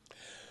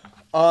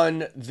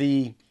 On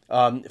the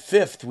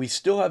 5th, we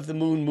still have the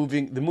moon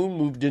moving. The moon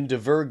moved into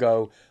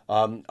Virgo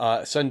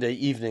Sunday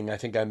evening. I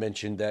think I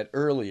mentioned that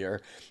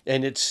earlier.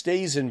 And it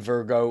stays in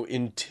Virgo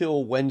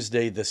until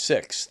Wednesday the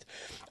 6th.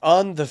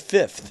 On the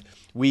 5th,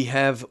 we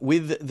have,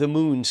 with the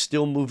moon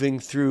still moving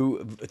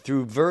through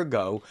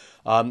Virgo,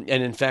 and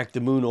in fact, the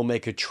moon will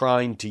make a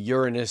trine to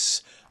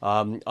Uranus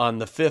on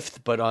the 5th,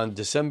 but on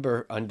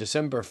December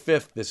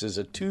 5th, this is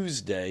a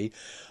Tuesday,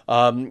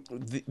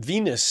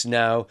 Venus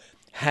now,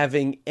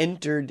 having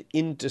entered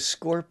into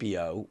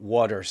Scorpio,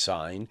 water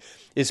sign,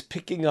 is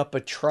picking up a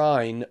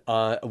trine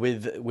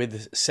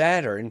with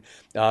Saturn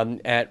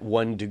at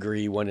 1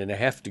 degree,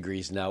 1.5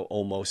 degrees now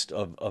almost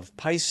of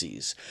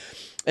Pisces.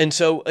 And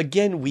so,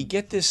 again, we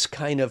get this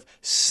kind of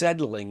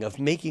settling of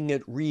making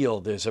it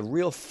real. There's a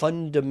real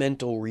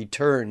fundamental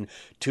return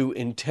to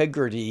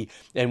integrity,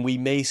 and we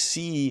may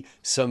see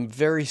some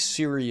very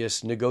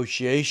serious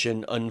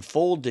negotiation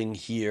unfolding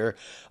here,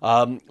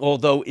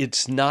 although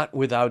it's not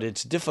without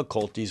its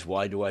difficulties.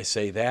 Why do I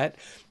say that?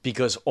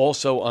 Because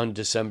also on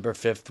December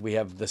 5th, we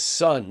have the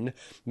Sun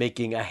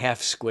making a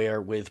half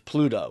square with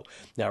Pluto.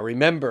 Now,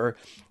 remember,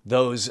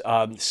 those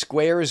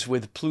squares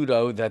with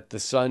Pluto that the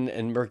Sun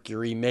and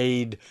Mercury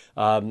made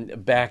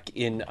back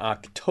in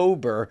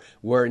October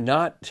were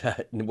not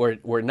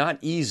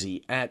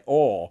easy at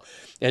all.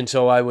 And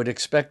so I would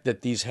expect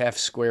that these half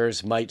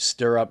squares might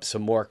stir up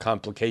some more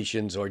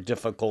complications or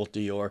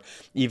difficulty or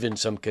even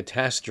some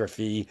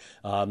catastrophe.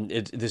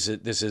 This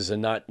is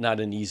not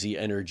an easy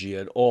energy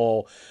at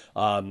all.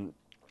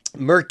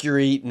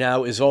 Mercury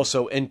now is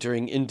also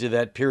entering into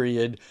that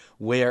period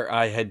where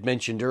I had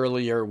mentioned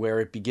earlier, where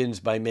it begins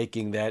by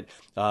making that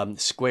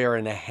square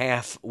and a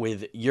half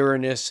with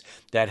Uranus.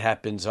 That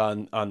happens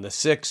on the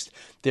 6th.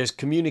 There's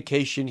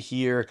communication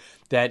here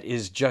that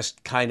is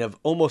just kind of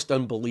almost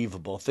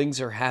unbelievable.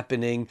 Things are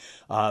happening,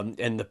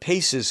 and the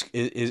pace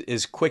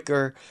is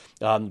quicker.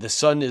 The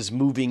Sun is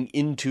moving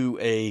into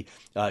a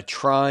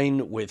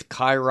trine with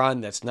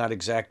Chiron. That's not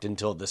exact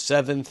until the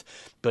 7th.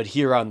 But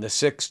here on the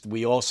 6th,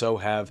 we also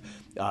have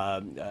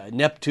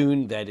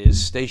Neptune that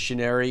is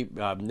stationary.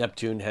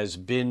 Neptune has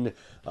been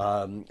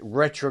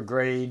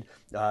retrograde.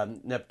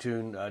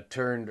 Neptune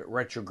turned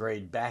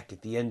retrograde back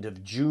at the end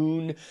of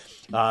June,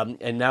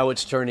 and now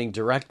it's turning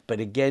direct. But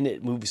again,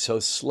 it moves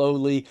so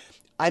slowly.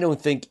 I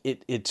don't think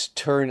its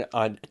turn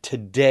on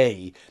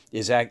today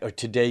or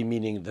today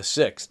meaning the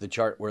 6th, the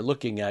chart we're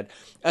looking at.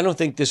 I don't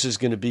think this is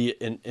going to be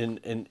an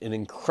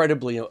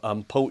incredibly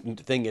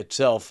potent thing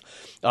itself,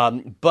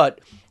 but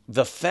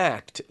the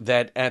fact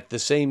that at the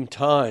same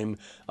time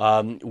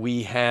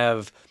we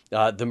have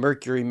the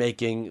Mercury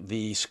making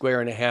the square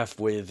and a half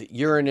with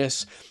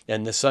Uranus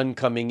and the Sun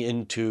coming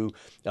into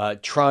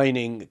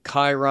trining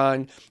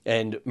Chiron,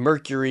 and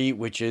Mercury,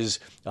 which is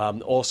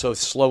also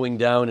slowing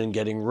down and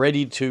getting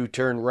ready to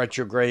turn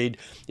retrograde,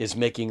 is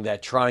making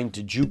that trine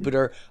to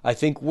Jupiter. I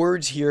think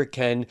words here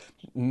can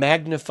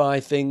magnify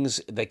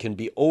things that can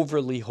be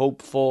overly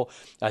hopeful.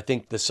 I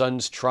think the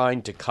sun's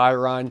trine to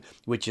Chiron,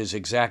 which is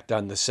exact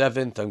on the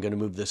 7th. I'm going to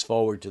move this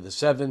forward to the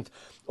 7th.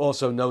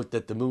 Also note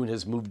that the moon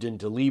has moved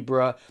into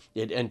Libra.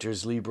 It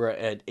enters Libra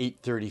at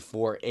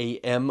 8:34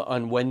 a.m.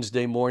 on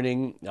Wednesday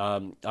morning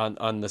on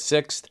the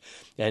 6th.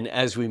 And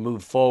as we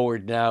move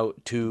forward now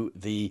to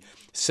the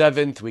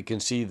 7th, we can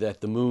see that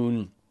the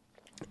moon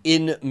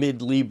in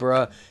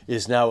mid-Libra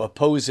is now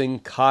opposing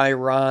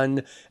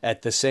Chiron.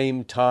 At the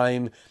same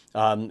time,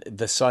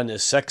 the sun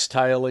is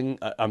sextiling,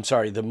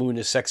 the moon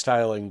is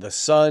sextiling the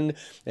sun,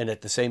 and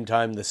at the same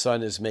time, the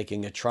sun is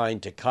making a trine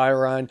to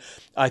Chiron.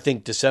 I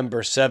think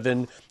December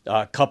 7,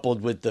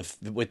 coupled with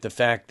the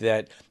fact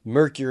that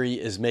Mercury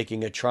is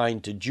making a trine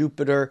to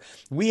Jupiter,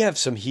 we have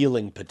some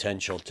healing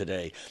potential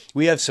today.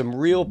 We have some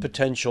real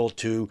potential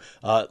to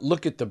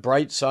look at the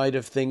bright side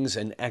of things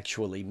and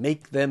actually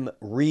make them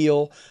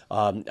real.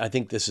 I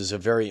think this is a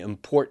very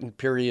important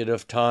period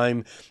of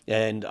time,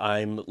 and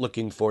I'm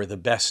looking for the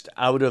best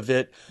out of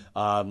it.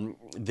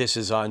 This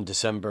is on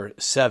December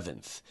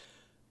 7th.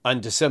 On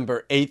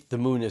December 8th, the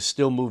moon is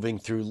still moving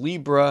through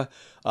Libra.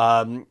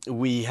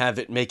 We have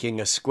it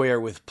making a square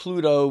with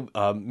Pluto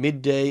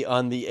midday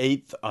on the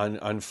 8th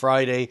on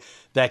Friday.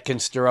 That can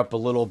stir up a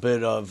little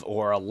bit of,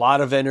 or a lot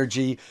of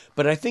energy,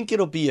 but I think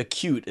it'll be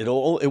acute. It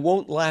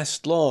won't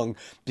last long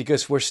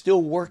because we're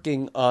still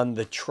working on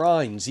the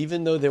trines.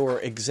 Even though they were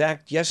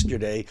exact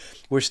yesterday,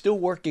 we're still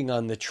working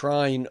on the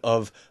trine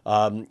of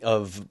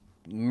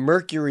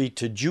Mercury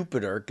to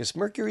Jupiter, because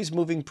Mercury's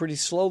moving pretty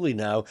slowly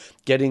now,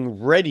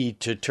 getting ready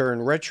to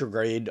turn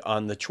retrograde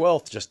on the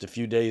 12th, just a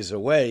few days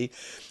away.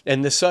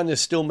 And the sun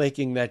is still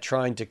making that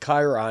trine to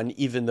Chiron,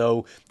 even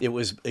though it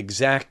was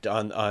exact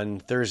on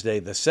Thursday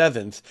the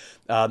 7th.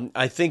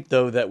 I think,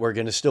 though, that we're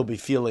going to still be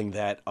feeling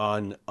that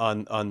on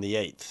the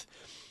 8th.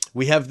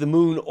 We have the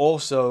moon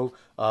also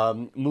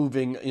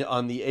moving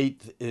on the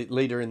 8th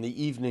later in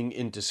the evening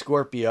into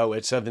Scorpio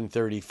at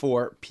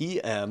 7:34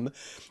 p.m.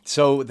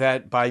 so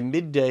that by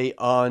midday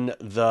on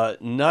the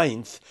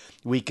 9th,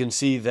 we can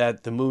see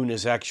that the moon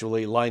is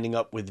actually lining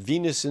up with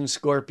Venus in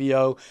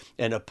Scorpio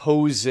and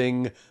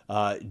opposing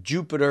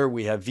Jupiter.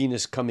 We have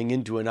Venus coming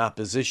into an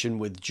opposition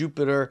with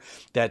Jupiter.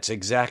 That's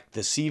exact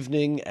this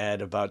evening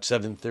at about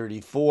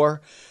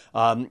 7:34.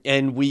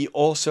 And we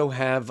also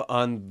have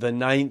on the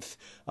 9th,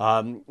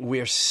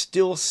 we're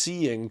still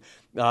seeing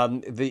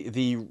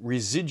the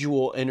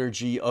residual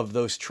energy of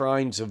those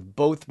trines of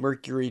both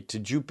Mercury to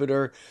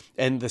Jupiter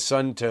and the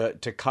sun to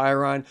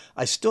Chiron.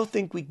 I still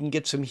think we can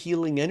get some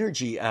healing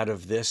energy out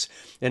of this.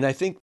 And I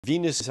think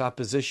Venus'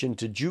 opposition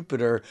to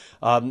Jupiter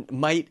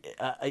might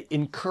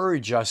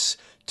encourage us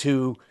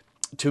to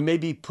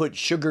maybe put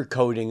sugar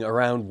coating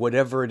around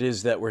whatever it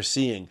is that we're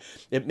seeing.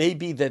 It may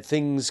be that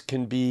things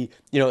can be,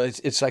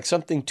 it's like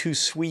something too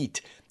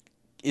sweet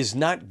is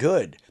not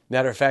good.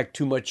 Matter of fact,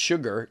 too much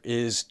sugar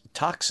is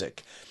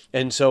toxic.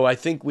 And so I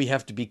think we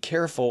have to be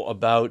careful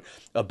about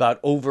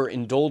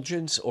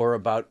overindulgence or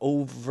about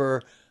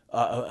over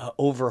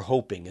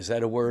hoping. Is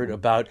that a word?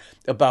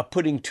 About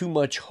putting too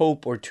much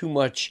hope or too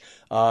much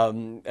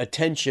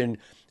attention.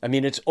 I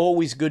mean, it's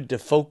always good to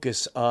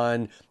focus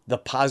on the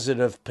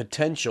positive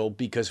potential,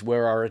 because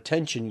where our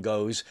attention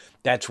goes,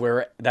 that's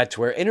where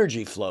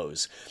energy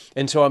flows.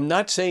 And so I'm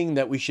not saying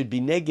that we should be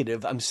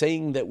negative. I'm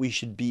saying that we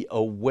should be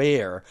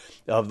aware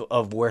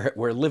of where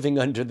we're living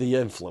under the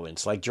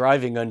influence, like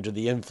driving under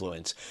the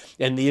influence.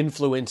 And the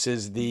influence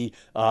is the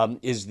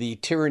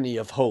tyranny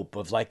of hope,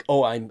 of like,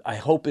 oh, I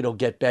hope it'll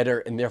get better,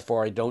 and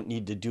therefore I don't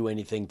need to do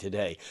anything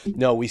today.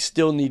 No, we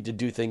still need to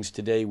do things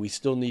today. We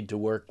still need to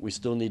work. We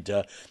still need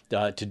to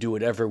do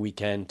whatever we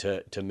can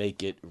to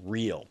make it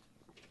real.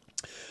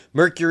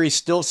 Mercury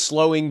still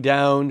slowing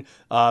down,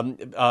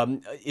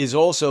 is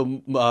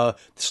also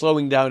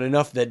slowing down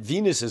enough that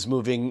Venus is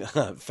moving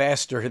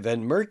faster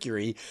than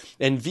Mercury,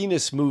 and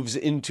Venus moves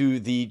into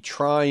the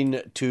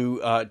trine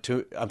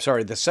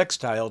the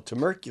sextile to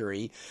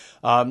Mercury,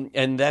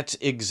 and that's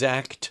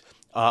exact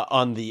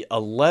on the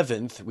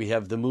 11th. We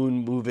have the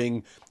moon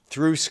moving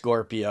through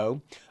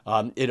Scorpio,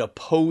 it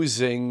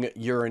opposing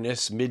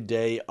Uranus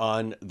midday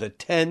on the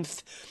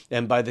 10th.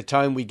 And by the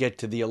time we get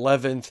to the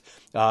 11th,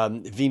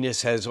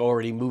 Venus has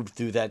already moved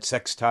through that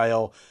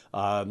sextile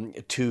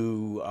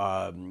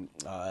to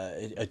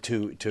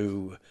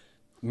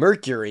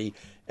Mercury.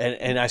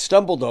 And I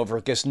stumbled over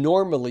it because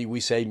normally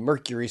we say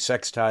Mercury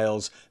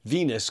sextiles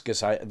Venus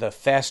because the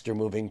faster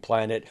moving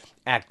planet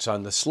acts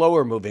on the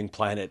slower moving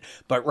planet.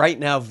 But right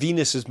now,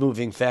 Venus is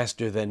moving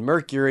faster than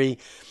Mercury.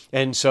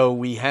 And so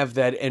we have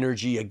that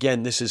energy.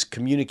 Again, this is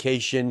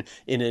communication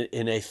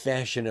in a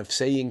fashion of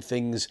saying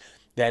things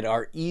that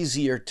are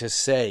easier to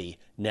say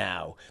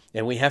now.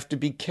 And we have to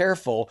be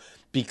careful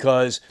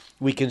because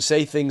we can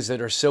say things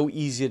that are so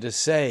easy to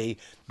say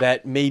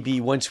that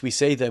maybe once we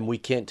say them, we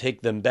can't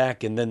take them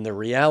back, and then the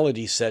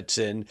reality sets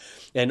in.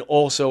 And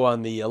also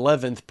on the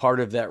 11th, part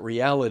of that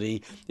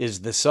reality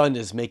is the sun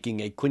is making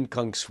a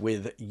quincunx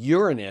with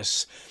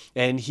Uranus.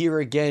 And here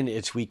again,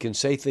 it's we can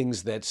say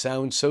things that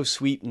sound so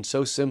sweet and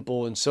so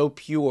simple and so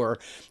pure,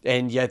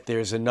 and yet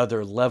there's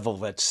another level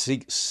that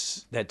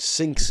sinks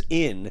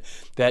in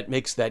that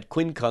makes that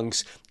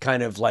quincunx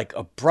kind of like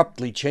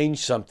abruptly change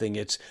something.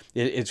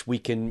 It's we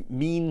can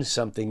mean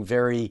something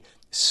very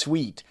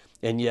sweet,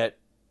 and yet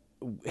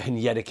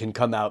it can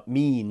come out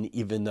mean,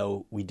 even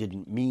though we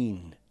didn't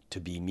mean to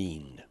be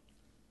mean.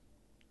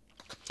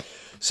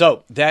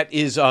 So that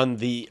is on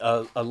the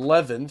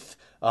 11th.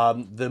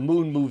 The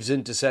moon moves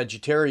into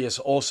Sagittarius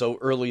also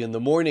early in the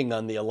morning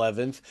on the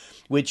 11th,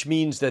 which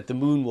means that the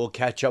moon will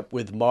catch up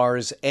with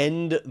Mars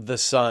and the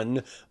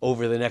sun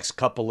over the next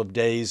couple of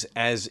days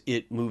as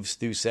it moves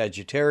through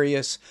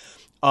Sagittarius.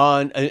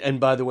 And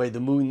by the way, the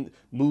moon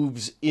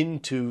moves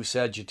into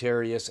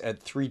Sagittarius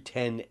at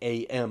 3:10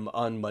 a.m.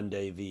 on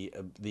Monday, the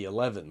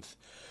 11th.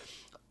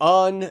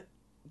 On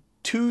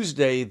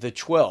Tuesday, the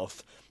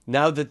 12th,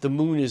 now that the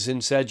moon is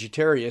in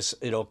Sagittarius,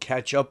 it'll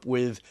catch up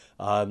with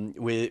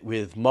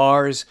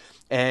Mars,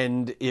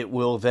 and it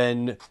will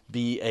then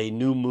be a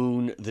new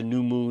moon. The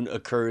new moon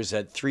occurs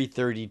at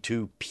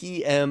 3:32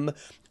 p.m.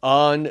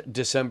 on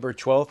December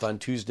 12th, on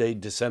Tuesday,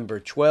 December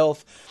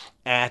 12th,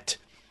 at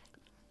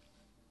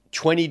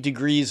 20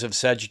 degrees of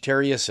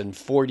Sagittarius and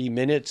 40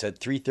 minutes at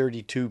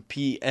 3:32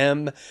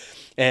 p.m.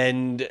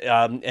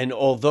 And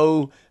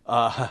although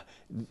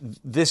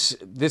this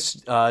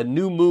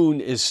new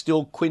moon is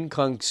still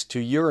quincunx to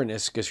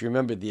Uranus, because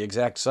remember the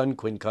exact sun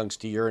quincunx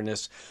to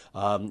Uranus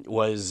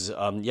was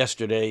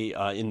yesterday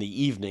in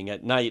the evening,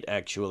 at night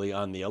actually,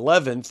 on the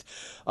 11th,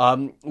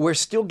 we're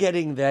still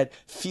getting that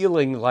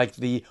feeling like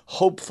the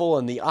hopeful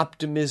and the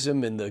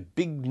optimism and the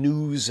big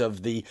news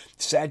of the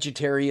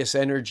Sagittarius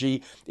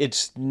energy.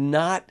 It's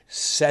not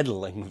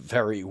settling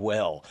very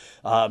well.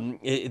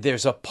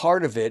 There's a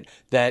part of it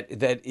that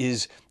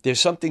is, there's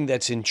something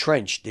that's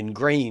entrenched,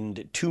 ingrained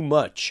too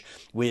much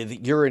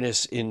with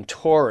Uranus in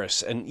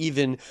Taurus, and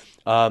even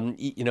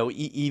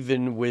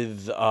even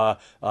with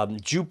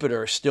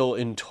Jupiter still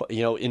in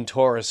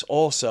Taurus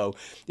also.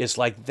 It's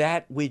like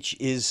that which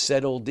is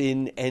settled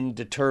in and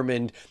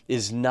determined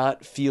is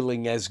not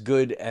feeling as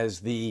good as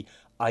the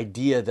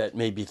idea that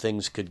maybe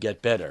things could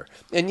get better.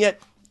 And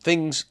yet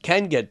things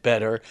can get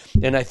better.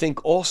 And I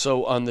think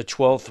also on the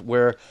 12th,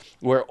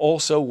 we're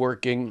also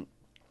working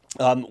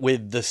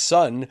with the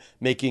sun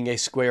making a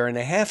square and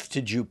a half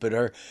to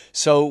Jupiter.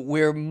 So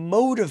we're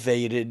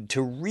motivated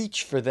to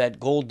reach for that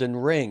golden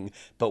ring,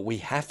 but we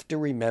have to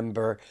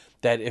remember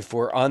that if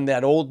we're on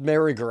that old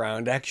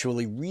merry-go-round,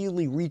 actually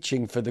really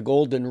reaching for the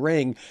golden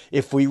ring,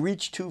 if we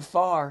reach too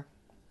far,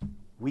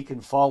 we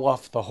can fall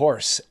off the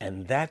horse,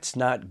 and that's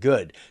not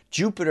good.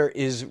 Jupiter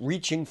is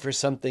reaching for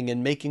something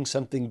and making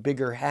something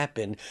bigger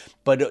happen,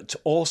 but it's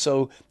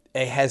also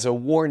it has a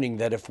warning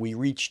that if we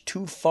reach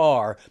too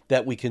far,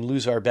 that we can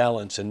lose our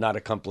balance and not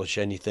accomplish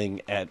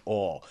anything at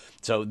all.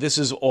 So this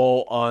is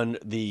all on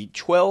the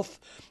 12th.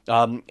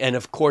 And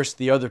of course,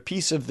 the other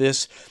piece of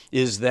this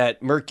is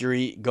that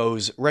Mercury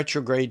goes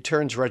retrograde,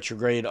 turns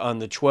retrograde on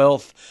the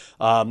 12th.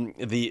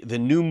 The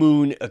new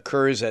moon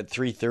occurs at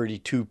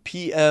 3:32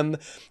 p.m.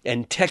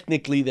 And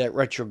technically that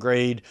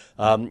retrograde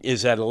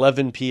is at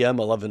 11 p.m.,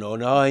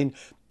 11:09.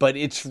 But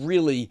it's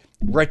really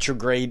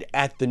retrograde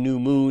at the new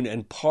moon.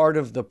 And part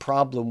of the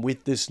problem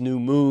with this new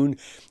moon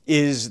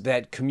is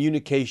that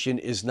communication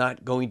is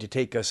not going to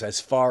take us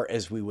as far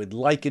as we would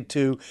like it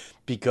to,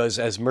 because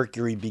as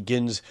Mercury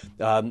begins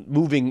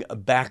moving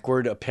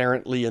backward,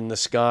 apparently in the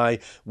sky,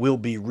 we'll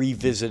be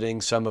revisiting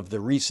some of the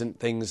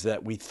recent things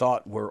that we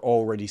thought were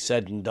already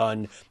said and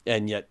done,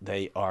 and yet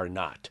they are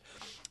not.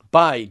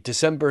 By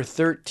December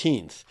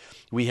 13th,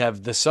 we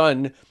have the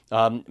sun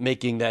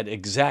making that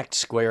exact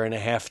square and a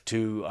half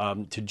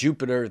to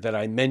Jupiter that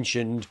I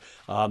mentioned,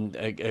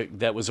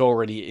 that was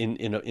already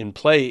in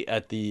play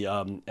at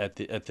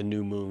the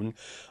new moon.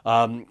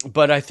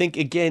 But I think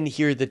again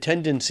here the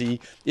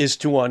tendency is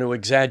to want to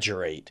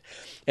exaggerate,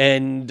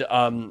 and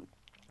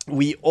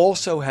we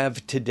also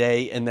have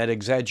today, and that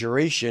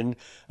exaggeration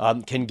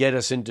can get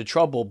us into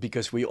trouble,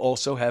 because we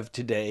also have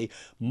today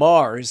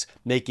Mars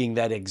making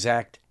that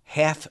exact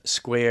half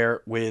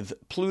square with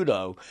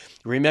Pluto.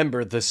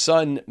 Remember, the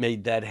sun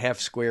made that half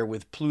square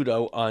with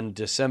Pluto on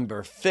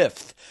December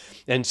 5th.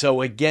 And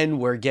so again,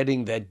 we're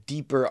getting that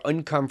deeper,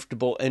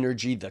 uncomfortable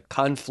energy, the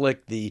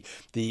conflict, the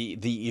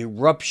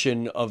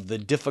eruption of the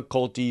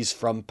difficulties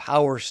from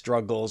power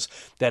struggles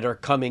that are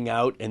coming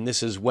out. And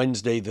this is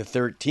Wednesday the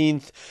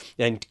 13th.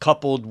 And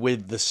coupled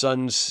with the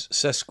sun's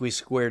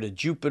sesqui-square to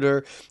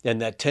Jupiter and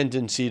that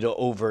tendency to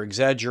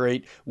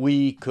over-exaggerate,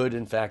 we could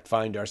in fact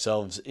find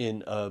ourselves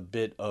in a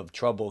bit of of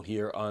trouble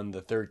here on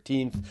the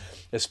 13th,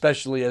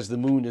 especially as the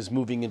moon is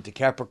moving into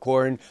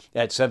Capricorn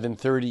at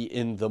 7:30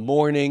 in the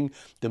morning.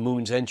 The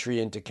moon's entry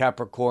into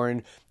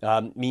Capricorn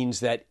means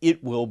that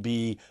it will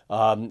be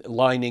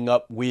lining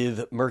up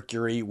with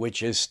Mercury,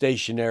 which is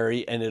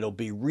stationary, and it'll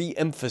be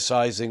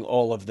re-emphasizing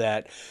all of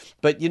that.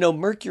 But,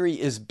 Mercury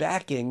is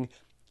backing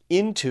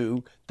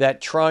into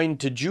that trine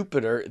to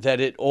Jupiter that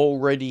it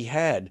already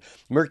had.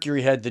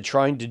 Mercury had the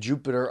trine to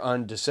Jupiter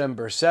on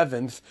December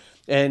 7th,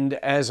 and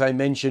as I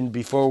mentioned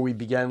before we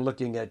began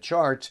looking at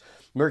charts,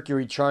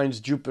 Mercury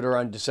trines Jupiter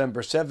on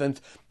December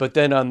 7th, but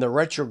then on the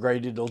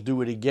retrograde, it'll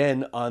do it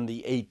again on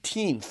the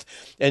 18th.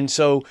 And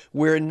so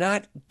we're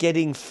not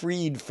getting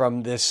freed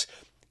from this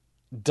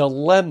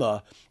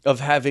dilemma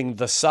of having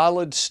the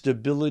solid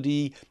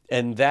stability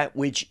and that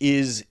which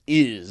is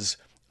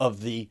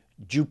of the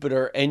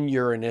Jupiter and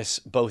Uranus,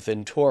 both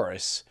in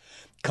Taurus,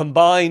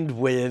 combined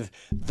with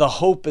the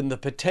hope and the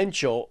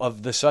potential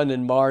of the Sun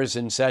and Mars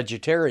in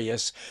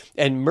Sagittarius,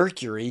 and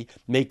Mercury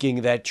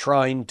making that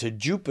trine to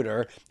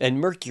Jupiter, and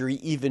Mercury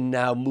even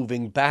now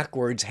moving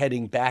backwards,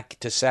 heading back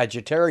to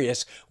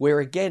Sagittarius, where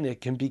again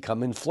it can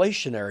become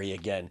inflationary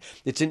again.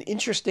 It's an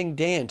interesting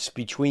dance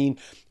between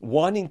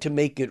wanting to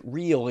make it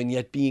real and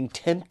yet being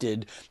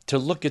tempted to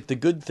look at the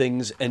good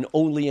things and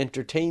only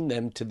entertain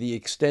them to the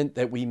extent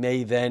that we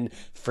may then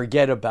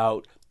forget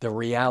about the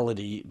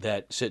reality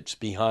that sits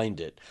behind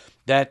it.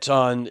 That's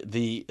on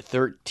the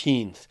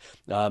 13th.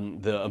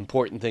 The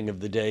important thing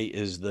of the day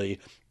is the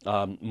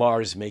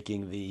Mars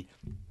making the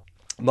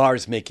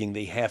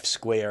half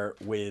square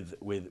with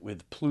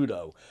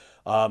Pluto.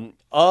 On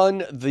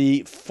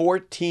the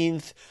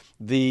 14th,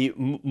 the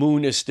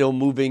moon is still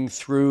moving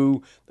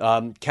through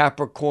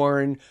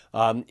Capricorn.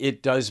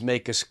 It does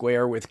make a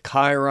square with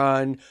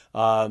Chiron.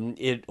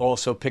 It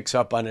also picks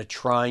up on a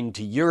trine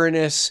to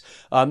Uranus.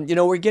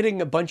 We're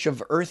getting a bunch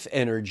of Earth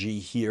energy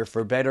here,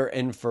 for better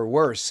and for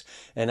worse.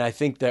 And I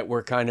think that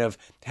we're kind of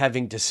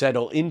having to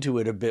settle into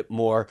it a bit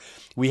more.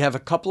 We have a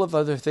couple of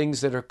other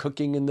things that are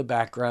cooking in the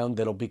background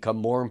that'll become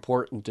more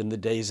important in the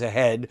days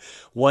ahead.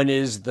 One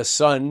is the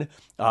sun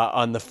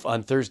on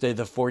Thursday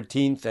the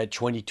 14th at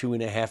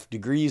 22.5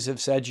 degrees of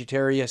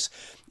Sagittarius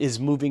is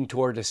moving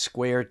toward a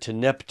square to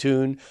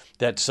Neptune.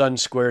 That sun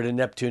square to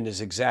Neptune is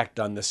exact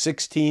on the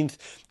 16th.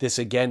 This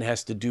again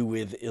has to do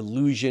with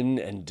illusion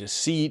and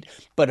deceit,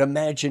 but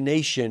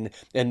imagination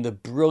and the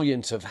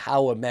brilliance of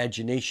how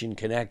imagination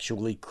can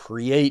actually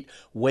create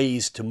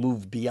ways to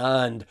move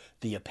beyond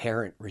the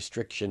apparent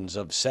restrictions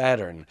of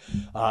Saturn.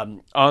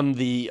 On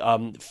the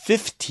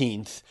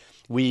 15th,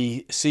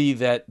 we see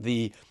that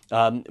the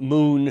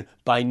moon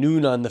by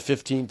noon on the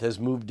 15th has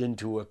moved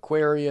into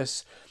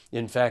Aquarius.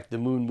 In fact, the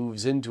moon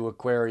moves into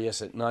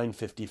Aquarius at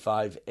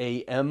 9:55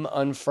 a.m.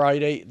 on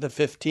Friday the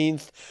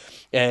 15th,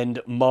 and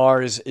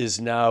Mars is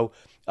now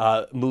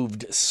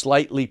moved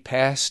slightly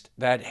past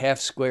that half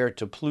square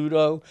to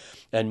Pluto,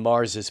 and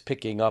Mars is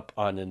picking up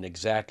on an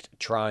exact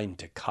trine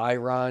to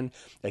Chiron.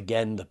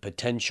 Again, the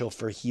potential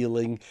for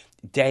healing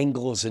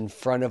dangles in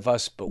front of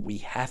us, but we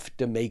have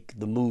to make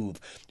the move.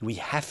 We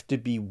have to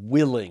be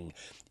willing,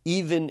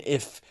 even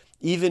if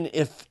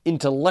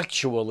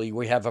intellectually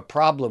we have a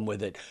problem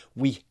with it,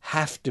 we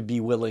have to be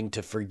willing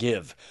to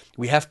forgive.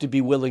 We have to be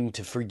willing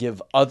to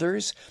forgive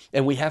others,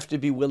 and we have to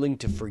be willing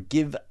to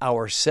forgive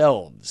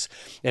ourselves.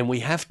 And we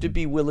have to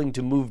be willing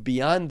to move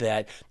beyond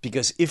that,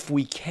 because if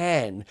we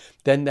can,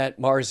 then that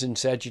Mars in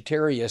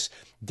Sagittarius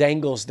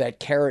dangles that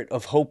carrot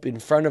of hope in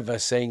front of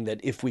us, saying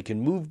that if we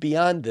can move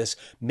beyond this,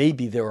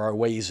 maybe there are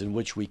ways in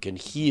which we can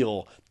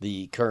heal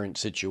the current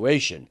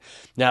situation.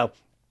 Now,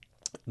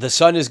 the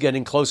sun is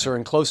getting closer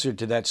and closer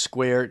to that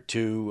square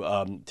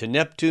to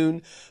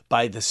Neptune.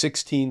 By the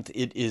 16th,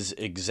 it is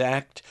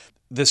exact.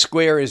 The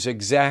square is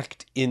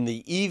exact in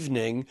the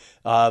evening,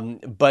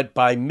 but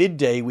by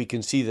midday, we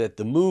can see that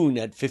the moon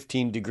at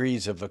 15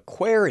 degrees of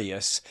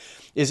Aquarius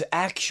is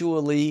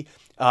actually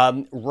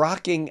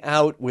rocking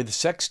out with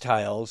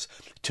sextiles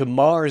to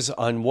Mars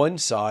on one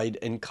side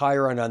and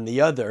Chiron on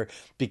the other,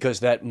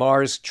 because that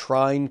Mars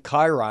trine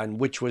Chiron,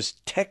 which was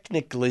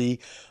technically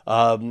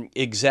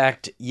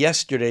exact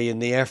yesterday in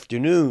the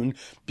afternoon,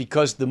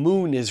 because the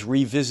moon is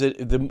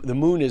the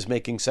moon is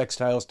making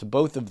sextiles to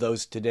both of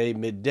those today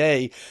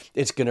midday.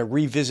 It's going to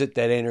revisit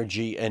that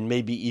energy and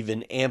maybe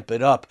even amp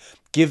it up,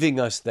 giving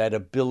us that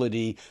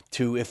ability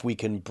to, if we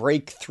can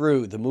break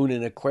through the moon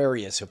in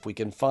Aquarius, if we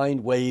can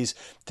find ways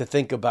to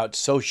think about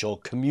social,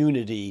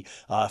 community,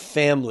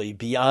 family,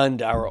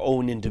 beyond our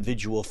own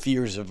individual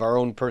fears of our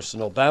own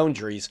personal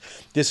boundaries,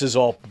 this is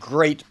all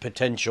great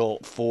potential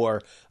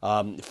for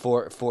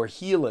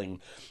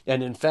healing.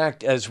 And in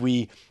fact, as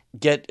we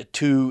get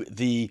to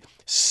the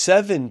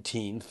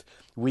 17th,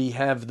 we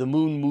have the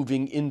moon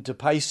moving into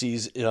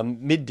Pisces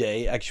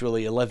midday,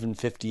 actually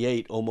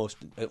 11:58,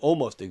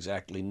 almost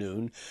exactly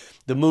noon.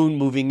 The moon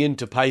moving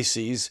into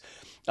Pisces,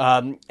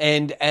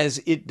 and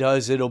as it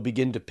does, it'll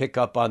begin to pick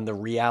up on the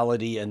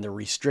reality and the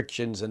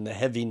restrictions and the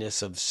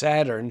heaviness of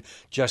Saturn,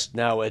 just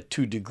now at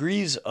 2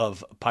 degrees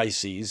of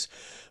Pisces.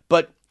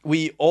 But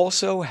We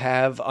also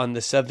have on the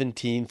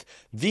 17th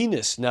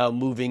Venus now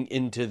moving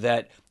into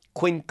that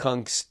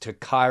quincunx to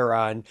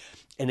Chiron.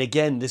 And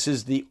again, this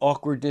is the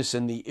awkwardness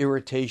and the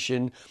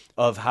irritation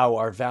of how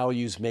our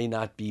values may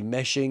not be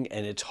meshing,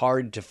 and it's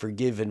hard to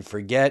forgive and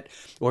forget,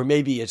 or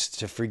maybe it's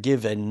to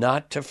forgive and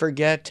not to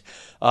forget.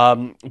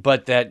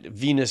 But that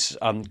Venus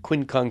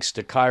quincunx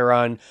to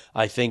Chiron,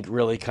 I think,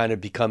 really kind of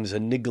becomes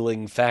a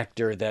niggling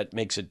factor that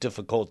makes it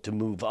difficult to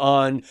move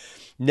on.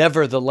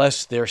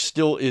 Nevertheless, there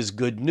still is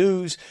good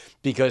news,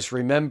 because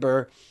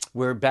remember,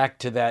 we're back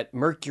to that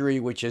Mercury,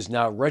 which is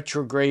now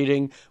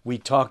retrograding. We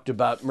talked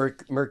about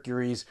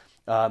Mercury's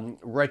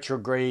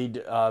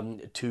retrograde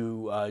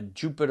to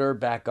Jupiter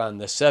back on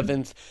the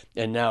 7th,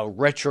 and now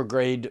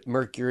retrograde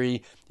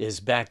Mercury is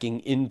backing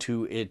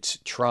into its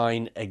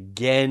trine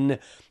again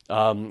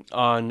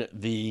on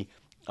the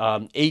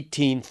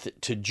 18th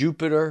to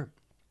Jupiter.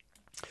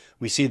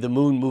 We see the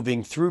moon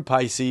moving through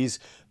Pisces,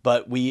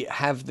 but we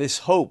have this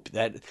hope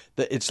that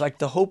it's like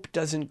the hope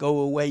doesn't go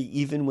away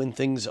even when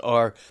things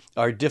are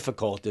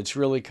difficult. It's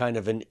really kind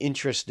of an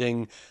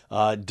interesting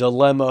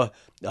dilemma,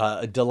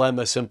 a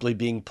dilemma simply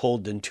being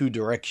pulled in two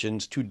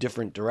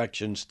different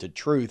directions to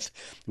truth,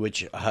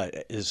 which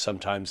is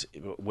sometimes,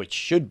 which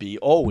should be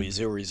always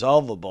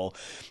irresolvable.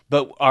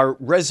 But our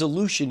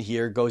resolution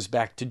here goes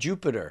back to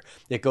Jupiter.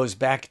 It goes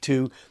back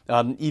to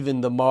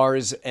even the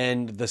Mars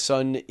and the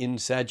Sun in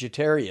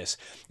Sagittarius.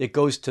 It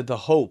goes to the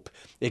hope.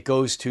 It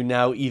goes to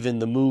now even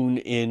the moon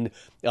in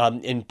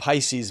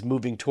Pisces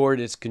moving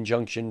toward its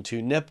conjunction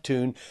to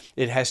Neptune.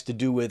 It has to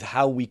do with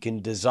how we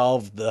can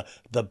dissolve the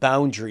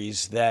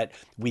boundaries that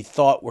we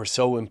thought were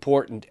so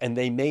important, and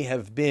they may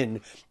have been,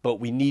 but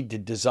we need to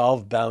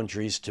dissolve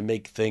boundaries to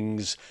make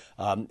things,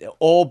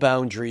 all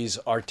boundaries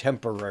are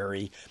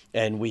temporary,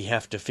 and we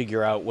have to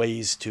figure out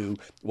ways to,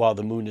 while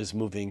the moon is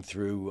moving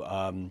through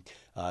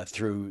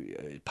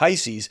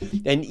Pisces,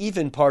 and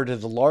even part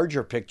of the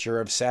larger picture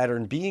of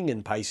Saturn being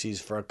in Pisces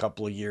for a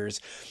couple of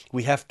years,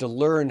 we have to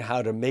learn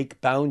how to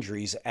make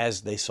boundaries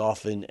as they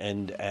soften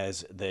and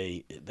as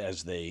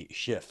they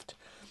shift.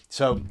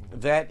 So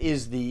that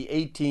is the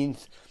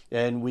 18th,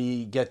 and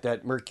we get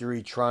that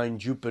Mercury trine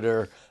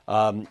Jupiter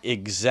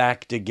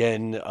exact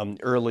again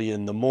early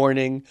in the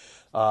morning.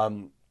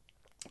 On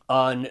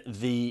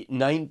the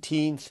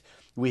 19th,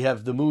 we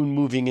have the moon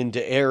moving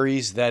into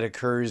Aries. That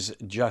occurs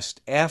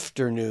just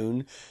after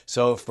noon.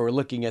 So if we're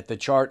looking at the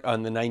chart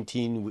on the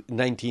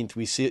 19th,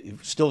 we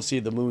still see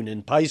the moon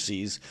in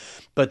Pisces,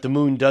 but the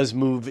moon does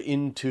move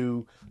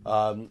into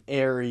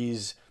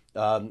Aries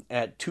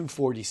at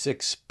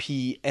 2:46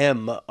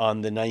 p.m.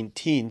 on the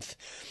 19th.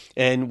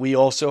 And we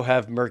also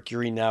have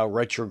Mercury now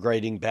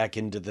retrograding back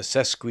into the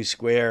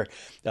sesquisquare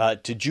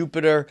to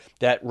Jupiter.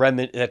 That's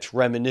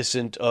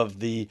reminiscent of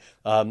the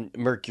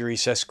Mercury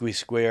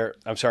sesquisquare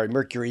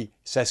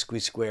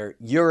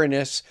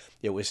Uranus.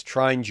 It was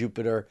trine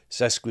Jupiter,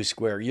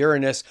 sesquisquare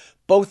Uranus.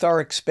 Both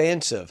are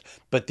expansive,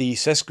 but the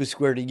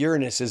sesquisquare to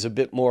Uranus is a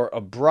bit more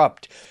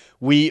abrupt.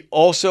 We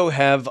also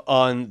have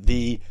on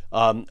the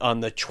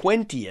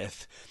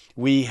 20th,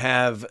 we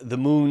have the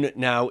moon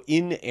now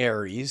in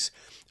Aries,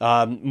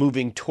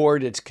 moving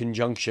toward its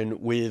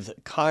conjunction with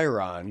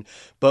Chiron,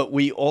 but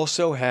we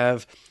also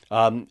have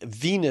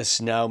Venus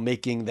now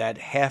making that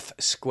half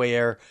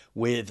square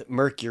with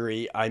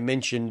Mercury. I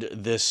mentioned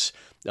this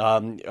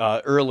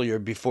earlier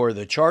before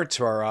the charts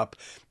are up,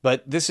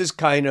 but this is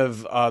kind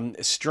of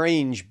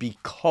strange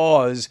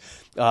because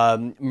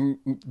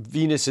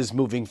Venus is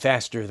moving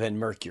faster than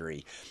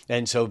Mercury.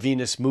 And so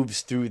Venus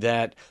moves through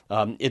that.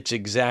 It's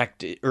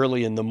exact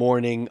early in the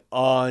morning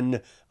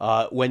on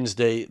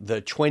Wednesday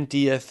the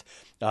 20th.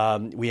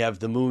 We have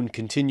the moon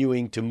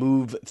continuing to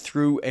move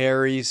through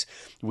Aries.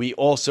 We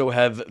also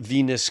have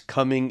Venus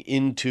coming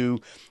into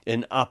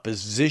an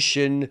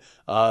opposition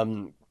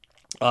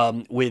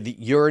with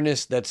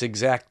Uranus. That's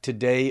exact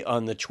today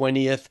on the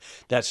 20th.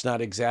 That's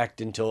not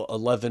exact until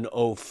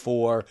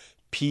 11:04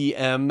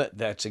 p.m.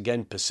 That's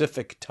again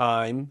Pacific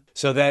time.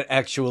 So that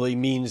actually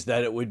means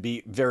that it would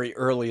be very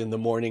early in the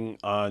morning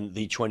on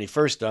the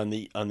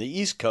 21st on the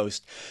East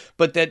Coast.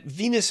 But that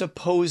Venus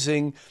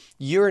opposing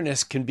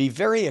Uranus can be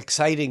very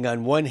exciting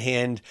on one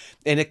hand,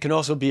 and it can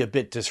also be a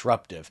bit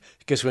disruptive.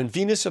 Because when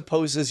Venus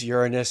opposes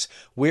Uranus,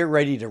 we're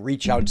ready to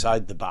reach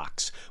outside the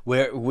box.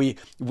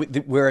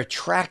 We're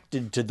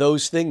attracted to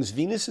those things.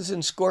 Venus is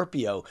in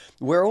Scorpio.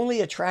 We're only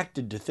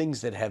attracted to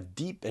things that have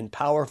deep and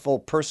powerful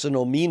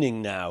personal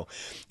meaning now.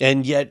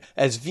 And yet,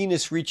 as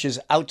Venus reaches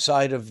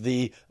outside of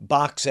the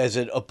box as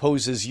it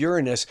opposes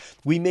Uranus,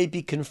 we may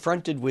be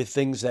confronted with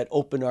things that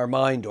open our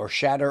mind or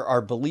shatter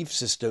our belief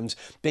systems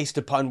based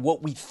upon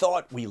what we thought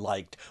thought we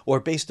liked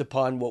or based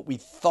upon what we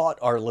thought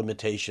our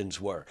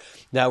limitations were.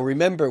 Now,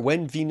 remember,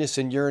 when Venus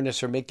and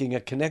Uranus are making a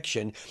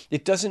connection,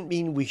 it doesn't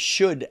mean we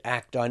should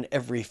act on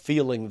every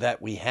feeling that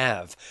we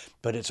have,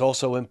 but it's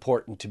also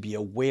important to be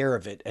aware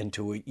of it and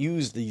to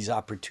use these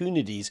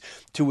opportunities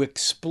to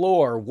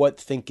explore what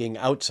thinking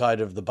outside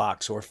of the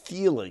box or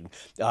feeling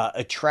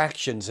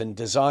attractions and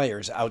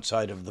desires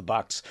outside of the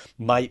box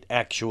might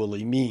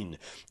actually mean.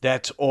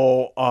 That's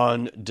all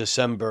on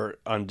December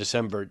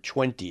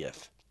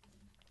 20th.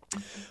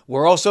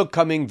 We're also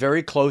coming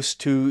very close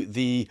to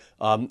the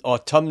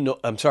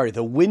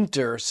the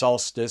winter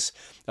solstice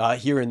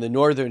here in the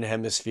northern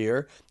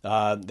hemisphere.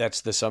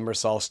 That's the summer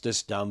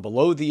solstice down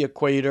below the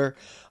equator,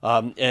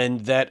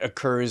 and that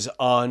occurs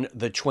on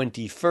the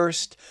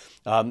 21st.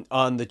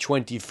 On the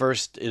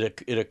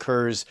 21st, it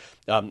occurs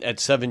at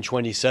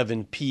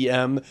 7:27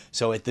 p.m.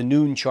 So at the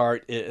noon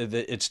chart,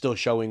 it's still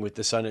showing with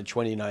the sun at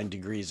 29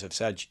 degrees of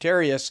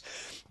Sagittarius.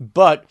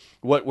 But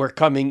what we're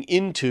coming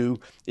into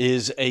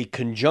is a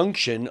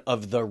conjunction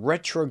of the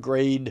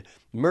retrograde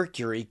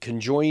Mercury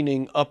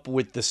conjoining up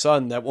with the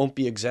sun. That won't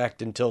be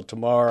exact until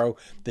tomorrow,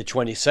 the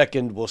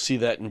 22nd. We'll see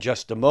that in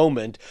just a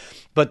moment.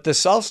 But the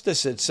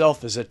solstice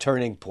itself is a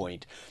turning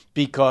point,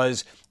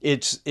 because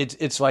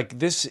it's like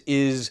this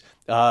is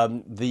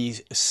the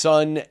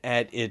sun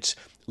at its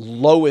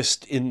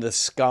lowest in the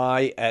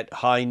sky at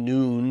high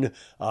noon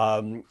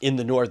in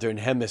the northern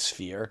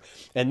hemisphere.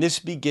 And this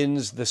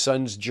begins the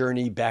sun's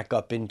journey back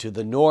up into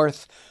the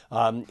north.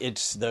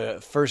 It's the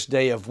first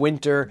day of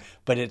winter,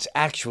 but it's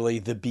actually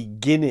the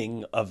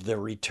beginning of the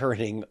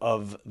returning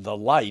of the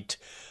light.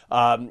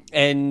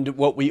 And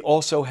what we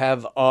also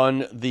have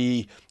on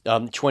the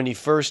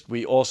 21st,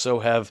 we also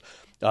have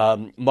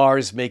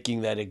Mars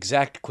making that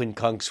exact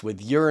quincunx with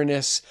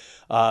Uranus.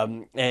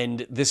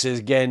 And this is,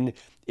 again,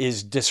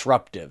 is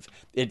disruptive.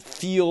 It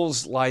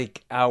feels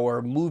like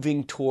our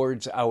moving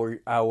towards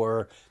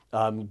our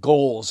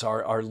goals,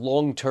 our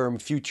long-term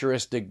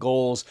futuristic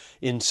goals,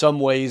 in some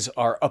ways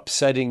are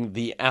upsetting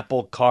the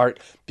apple cart,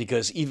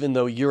 because even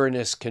though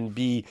Uranus can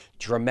be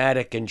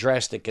dramatic and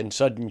drastic and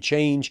sudden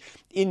change,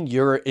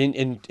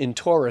 in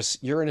Taurus,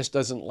 Uranus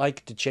doesn't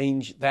like to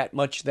change that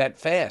much that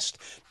fast,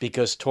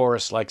 because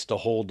Taurus likes to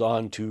hold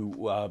on to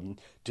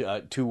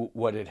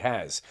what it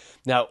has.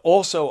 Now,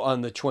 also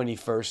on the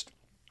 21st,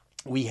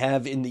 we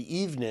have in the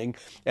evening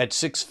at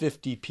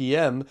 6:50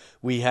 p.m.,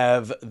 we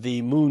have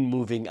the moon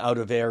moving out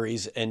of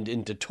Aries and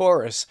into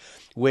Taurus,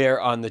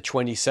 where on the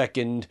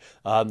 22nd,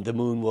 the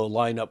moon will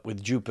line up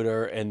with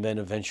Jupiter and then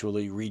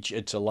eventually reach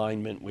its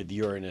alignment with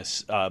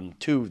Uranus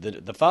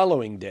the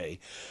following day.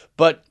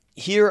 But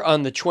here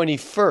on the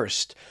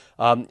 21st,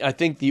 I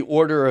think the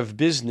order of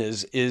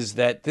business is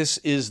that this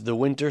is the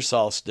winter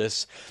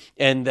solstice,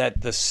 and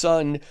that the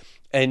sun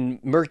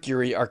and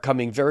Mercury are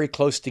coming very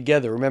close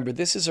together. Remember,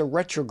 this is a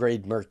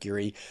retrograde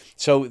Mercury,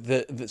 so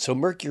so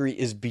Mercury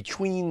is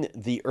between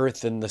the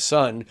Earth and the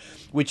sun,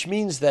 which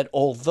means that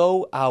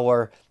although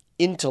our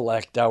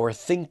intellect, our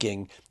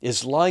thinking,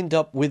 is lined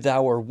up with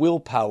our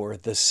willpower,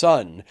 the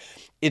sun,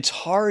 it's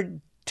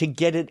hard to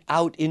get it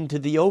out into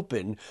the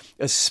open,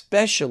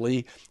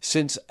 especially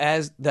since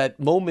as that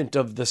moment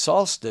of the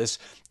solstice,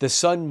 the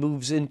sun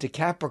moves into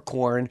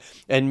Capricorn,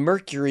 and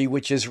Mercury,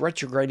 which is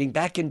retrograding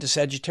back into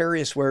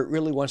Sagittarius, where it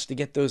really wants to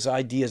get those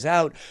ideas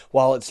out,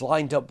 while it's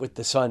lined up with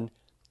the sun,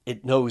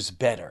 it knows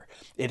better.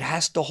 It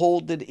has to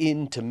hold it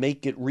in to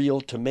make it real,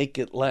 to make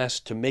it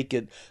last, to make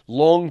it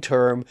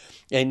long-term.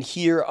 And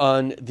here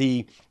on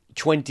the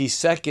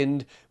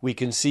 22nd, we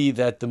can see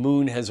that the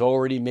moon has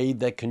already made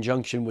that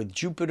conjunction with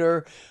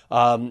Jupiter.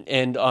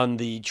 And on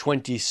the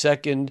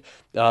 22nd,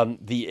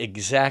 the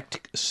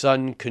exact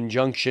sun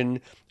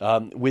conjunction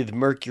with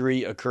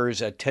Mercury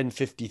occurs at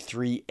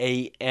 10:53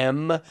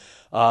 a.m.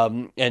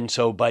 And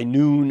so by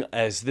noon,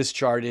 as this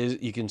chart is,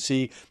 you can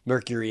see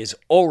Mercury is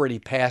already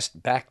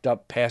backed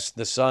up past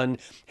the sun,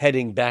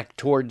 heading back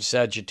towards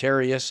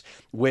Sagittarius,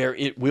 where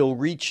it will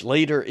reach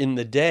later in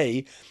the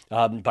day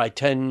by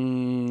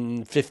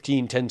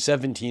 10:15,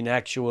 10:17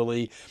 actually.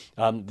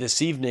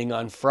 This evening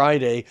on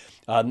Friday,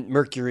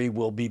 Mercury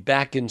will be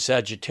back in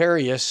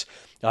Sagittarius,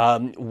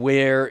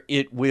 where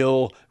it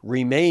will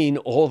remain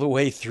all the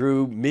way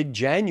through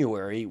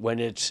mid-January,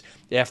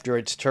 after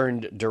it's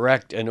turned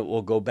direct, and it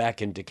will go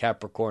back into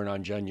Capricorn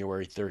on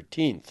January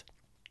 13th.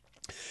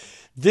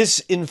 This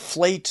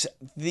inflates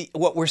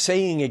what we're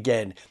saying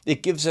again.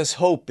 It gives us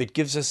hope. It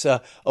gives us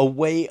a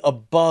way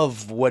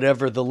above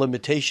whatever the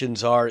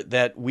limitations are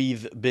that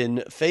we've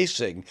been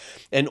facing.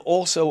 And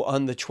also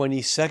on the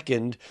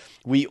 22nd,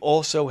 we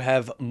also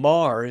have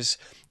Mars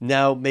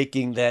now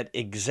making that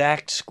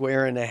exact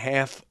square and a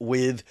half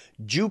with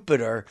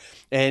Jupiter.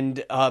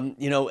 And,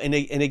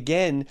 and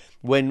again,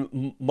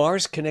 when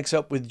Mars connects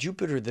up with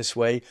Jupiter this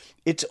way,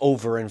 it's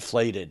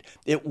overinflated.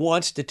 It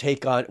wants to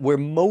take on, we're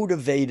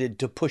motivated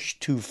to push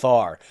too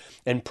far.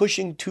 And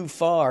pushing too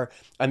far,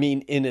 I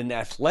mean, in an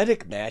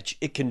athletic match,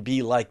 it can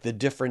be like the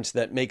difference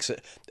that makes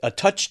a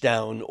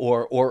touchdown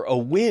or a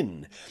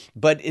win.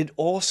 But it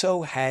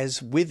also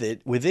has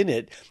within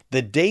it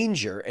the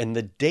danger. And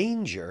the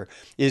danger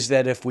is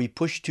that if if we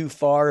push too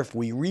far, if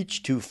we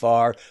reach too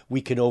far,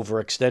 we can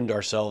overextend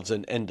ourselves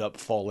and end up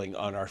falling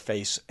on our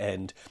face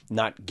and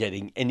not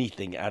getting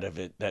anything out of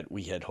it that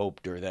we had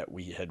hoped or that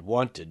we had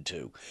wanted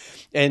to.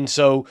 And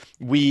so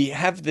we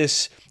have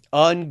this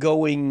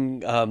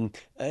ongoing,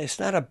 it's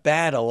not a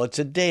battle, it's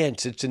a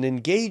dance, it's an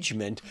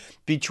engagement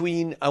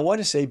between, I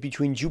want to say,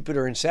 between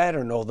Jupiter and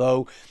Saturn,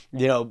 although,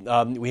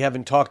 we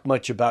haven't talked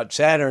much about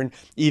Saturn,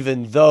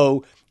 even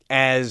though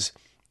as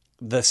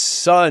the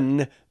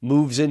sun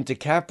moves into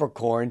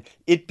Capricorn,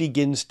 it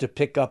begins to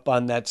pick up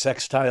on that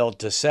sextile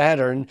to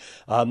Saturn.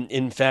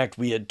 In fact,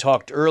 we had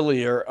talked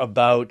earlier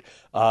about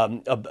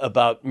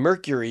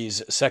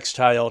Mercury's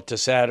sextile to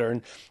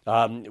Saturn,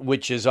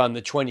 which is on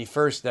the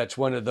 21st. That's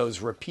one of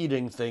those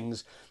repeating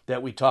things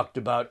that we talked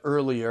about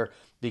earlier,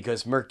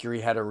 because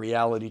Mercury had a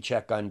reality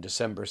check on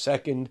December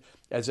 2nd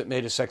as it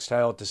made a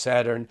sextile to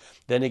Saturn.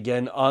 Then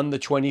again on the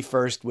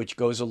 21st, which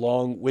goes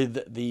along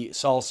with the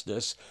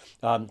solstice,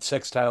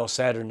 sextile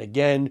Saturn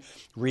again,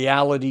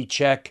 reality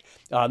check,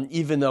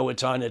 even though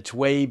it's on its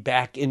way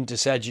back into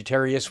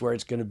Sagittarius where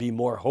it's going to be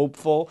more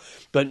hopeful.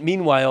 But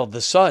meanwhile,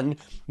 the sun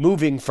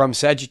moving from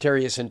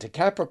Sagittarius into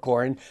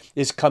Capricorn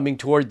is coming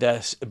towards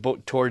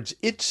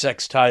its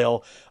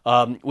sextile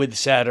with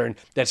Saturn.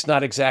 That's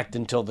not exact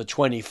until the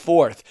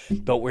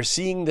 24th, but we're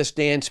seeing this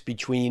dance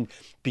between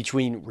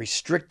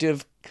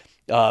restrictive,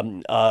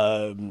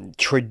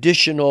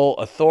 traditional,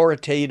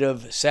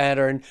 authoritative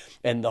Saturn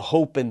and the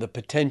hope and the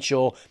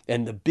potential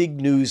and the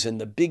big news and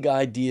the big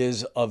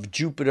ideas of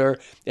Jupiter.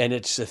 And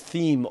it's a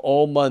theme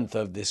all month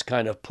of this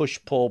kind of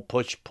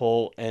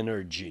push-pull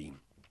energy.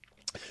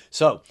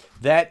 So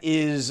that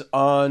is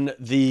on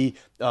the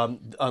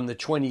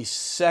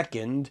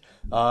 22nd,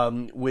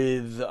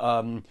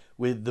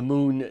 with the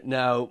moon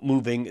now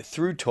moving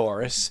through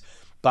Taurus.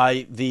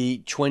 By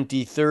the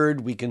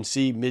 23rd, we can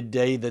see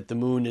midday that the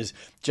moon is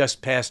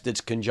just past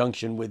its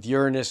conjunction with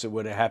Uranus. It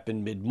would have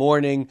happened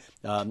mid-morning,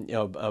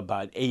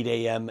 about 8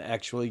 a.m.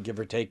 actually, give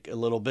or take a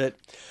little bit.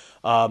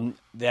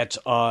 That's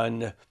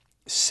on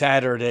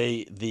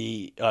Saturday,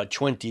 the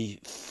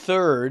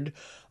 23rd.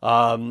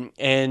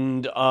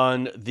 And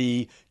on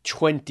the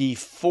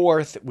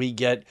 24th, we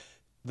get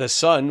the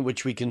sun,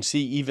 which we can see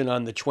even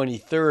on the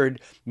 23rd,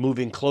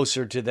 moving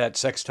closer to that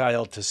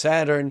sextile to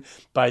Saturn.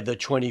 By the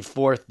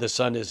 24th, the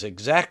sun is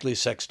exactly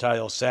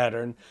sextile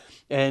Saturn.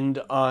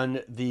 And on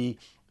the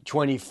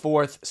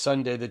 24th,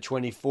 Sunday the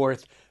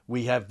 24th,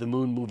 we have the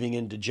moon moving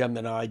into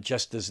Gemini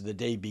just as the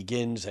day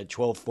begins at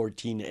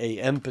 12:14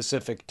 a.m.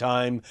 Pacific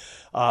time.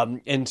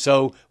 And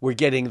so we're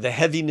getting the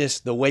heaviness,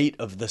 the weight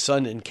of the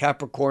sun in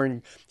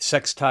Capricorn,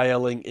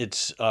 sextiling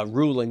its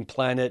ruling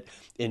planet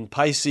in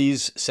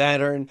Pisces,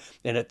 Saturn.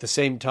 And at the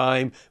same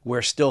time,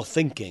 we're still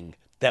thinking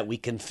that we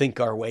can think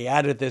our way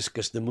out of this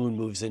because the moon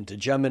moves into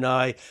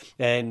Gemini,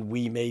 and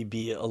we may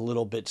be a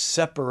little bit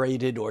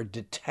separated or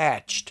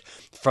detached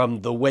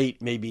from the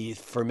weight. Maybe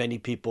for many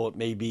people, it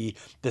may be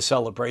the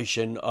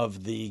celebration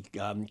of the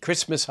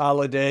Christmas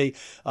holiday,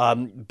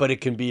 but it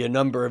can be a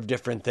number of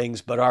different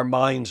things. But our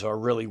minds are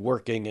really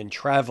working and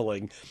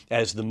traveling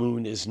as the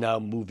moon is now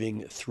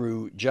moving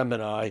through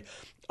Gemini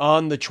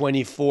on the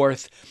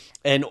 24th.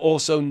 And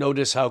also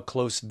notice how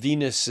close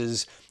Venus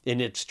is in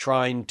its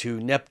trine to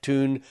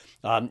Neptune.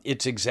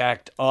 It's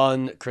exact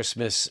on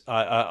Christmas,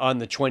 on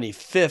the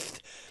 25th.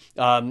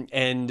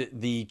 And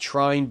the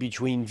trine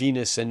between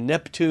Venus and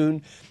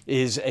Neptune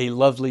is a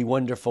lovely,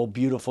 wonderful,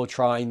 beautiful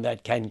trine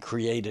that can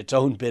create its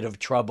own bit of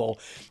trouble.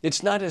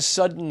 It's not as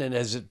sudden and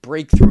as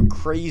breakthrough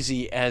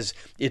crazy as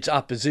its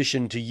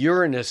opposition to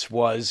Uranus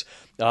was.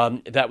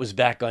 That was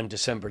back on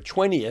December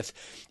 20th.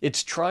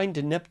 Its trine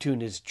to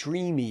Neptune is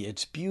dreamy.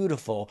 It's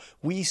beautiful.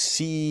 We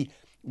see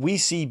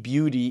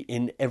beauty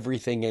in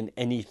everything and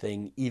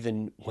anything,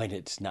 even when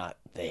it's not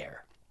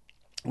there.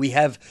 We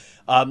have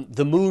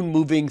the moon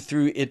moving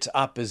through its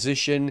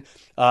opposition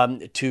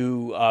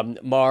to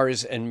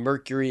Mars and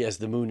Mercury as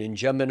the moon in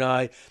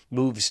Gemini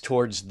moves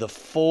towards the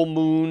full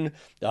moon.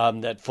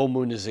 That full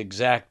moon is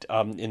exact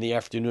in the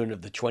afternoon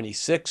of the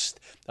 26th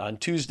on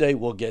Tuesday.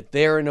 We'll get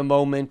there in a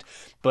moment.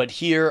 But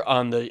here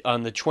on the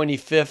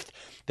 25th,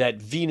 that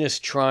Venus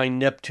trine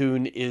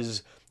Neptune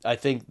is, I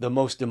think, the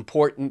most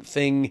important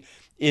thing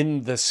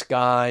in the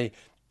sky,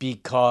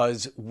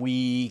 because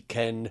we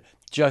can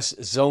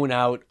just zone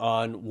out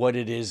on what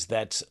it is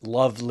that's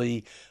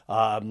lovely.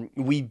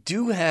 We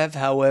do have,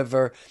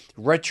 however,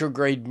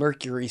 retrograde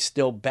Mercury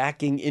still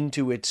backing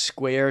into its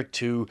square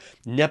to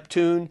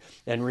Neptune.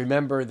 And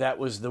remember, that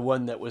was the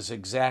one that was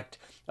exact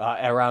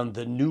around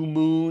the new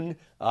moon.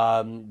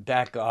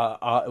 It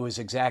was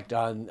exact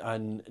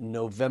on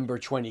November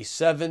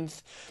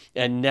 27th.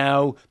 And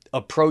now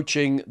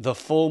approaching the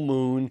full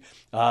moon,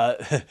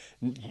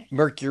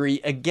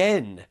 Mercury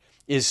again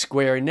is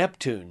square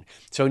Neptune.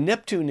 So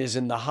Neptune is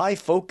in the high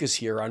focus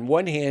here. On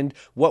one hand,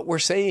 what we're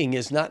saying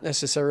is not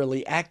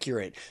necessarily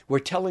accurate. We're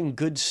telling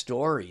good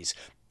stories.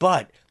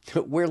 But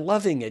we're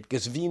loving it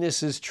because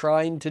Venus's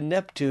trine to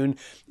Neptune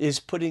is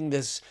putting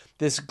this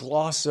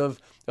gloss of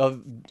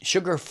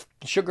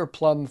sugar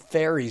plum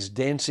fairies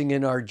dancing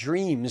in our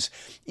dreams.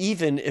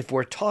 Even if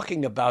we're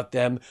talking about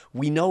them,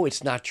 we know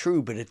it's not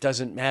true, but it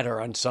doesn't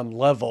matter. On some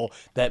level,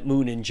 that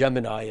moon in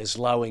Gemini is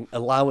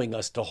allowing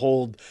us to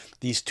hold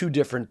these two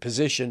different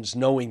positions,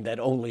 knowing that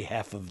only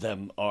half of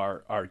them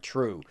are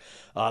true.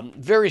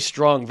 Very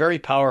strong, very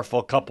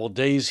powerful couple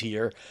days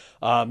here.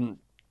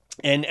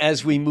 And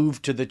as we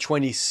move to the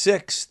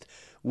 26th,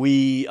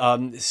 we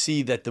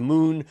see that the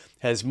moon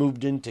has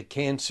moved into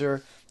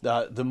Cancer.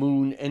 The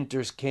moon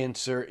enters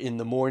Cancer in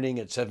the morning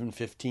at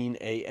 7:15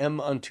 a.m.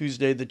 on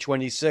Tuesday, the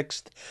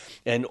 26th.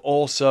 And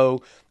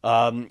also,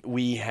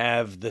 we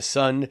have the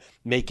sun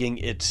making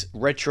its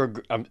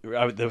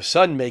the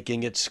sun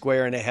making its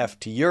square and a half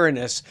to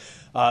Uranus.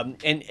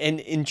 And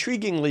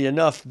intriguingly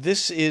enough,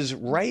 this is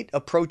right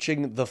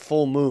approaching the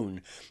full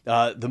moon.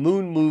 The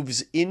moon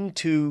moves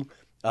into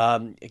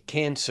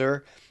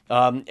Cancer.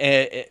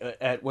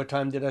 At what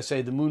time did I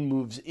say? The moon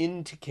moves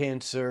into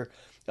Cancer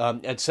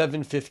at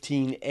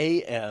 7:15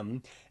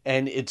 a.m.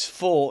 and it's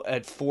full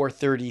at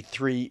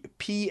 4:33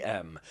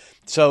 p.m.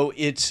 So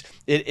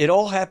it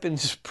all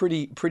happens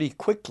pretty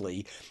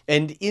quickly.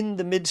 And in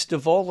the midst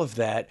of all of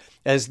that,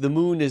 as the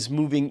moon is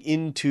moving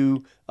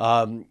into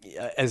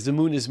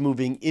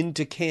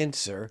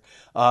Cancer,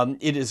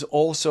 it is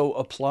also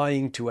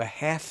applying to a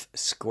half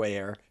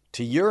square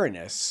to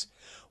Uranus,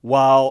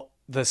 while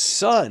the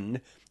sun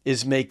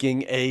is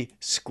making a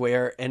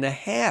square and a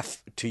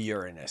half to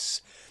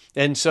Uranus.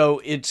 And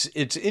so it's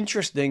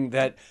interesting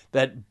that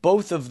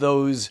both of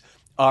those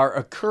are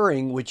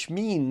occurring, which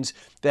means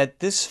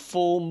that this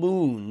full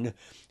moon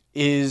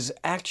is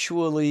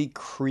actually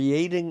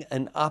creating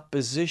an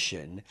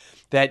opposition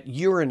that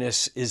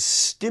Uranus is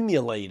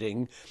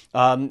stimulating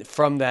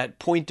from that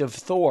point of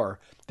Thor.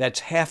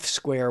 That's half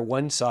square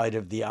one side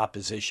of the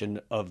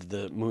opposition of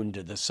the moon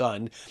to the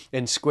sun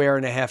and square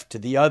and a half to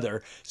the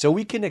other. So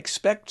we can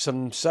expect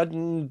some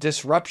sudden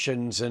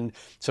disruptions and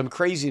some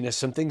craziness,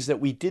 some things that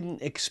we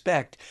didn't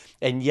expect.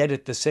 And yet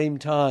at the same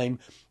time,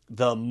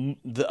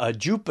 the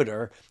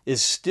Jupiter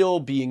is still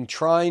being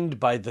trined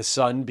by the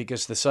sun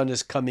because the sun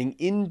is coming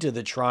into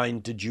the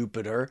trine to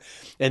Jupiter,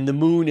 and the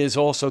moon is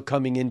also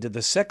coming into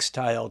the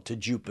sextile to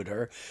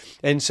Jupiter.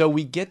 And so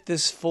we get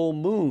this full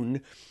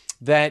moon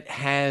that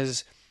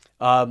has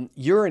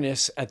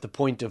Uranus at the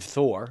point of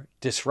Thor,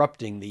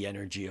 disrupting the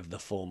energy of the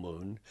full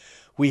moon.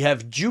 We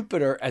have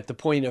Jupiter at the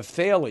point of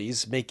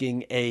Thales,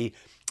 making a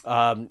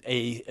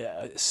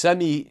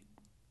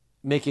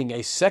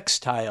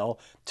sextile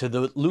to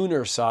the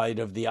lunar side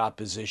of the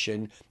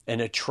opposition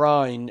and a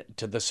trine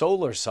to the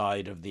solar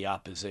side of the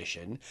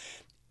opposition.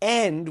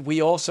 And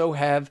we also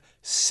have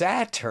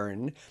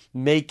Saturn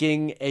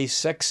making a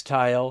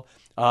sextile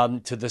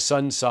to the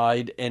sun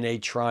side and a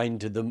trine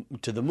to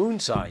the moon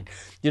side.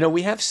 You know,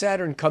 we have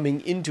Saturn coming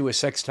into a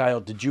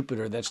sextile to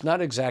Jupiter. That's not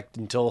exact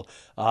until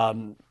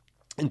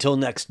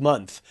next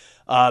month.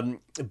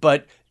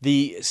 But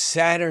the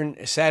Saturn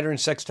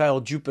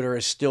sextile Jupiter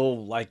is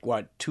still like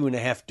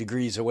 2.5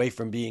 degrees away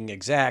from being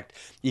exact,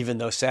 even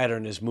though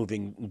Saturn is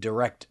moving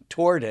direct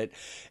toward it.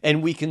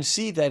 And we can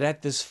see that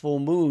at this full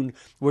moon,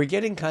 we're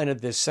getting kind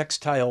of this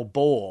sextile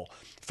bowl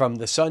from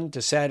the sun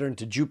to Saturn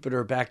to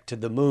Jupiter back to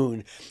the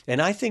moon.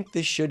 And I think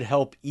this should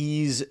help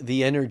ease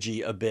the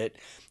energy a bit,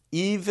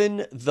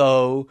 even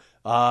though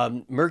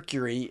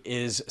Mercury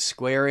is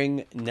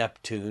squaring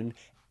Neptune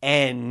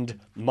and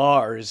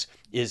Mars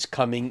is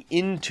coming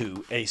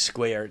into a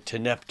square to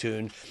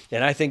Neptune.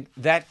 And I think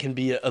that can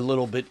be a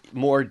little bit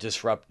more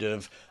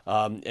disruptive,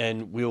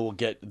 and we'll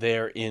get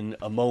there in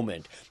a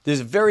moment.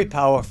 There's a very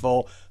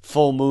powerful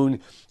full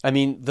moon. I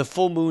mean, the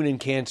full moon in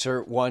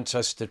Cancer wants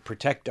us to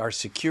protect our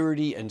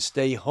security and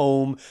stay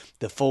home.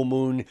 The full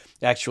moon,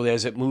 actually,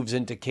 as it moves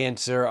into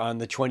Cancer on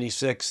the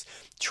 26th,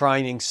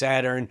 trining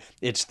Saturn,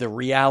 it's the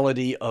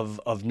reality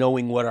of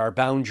knowing what our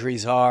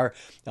boundaries are,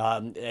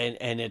 and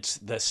it's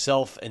the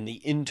self and the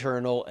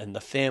internal and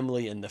the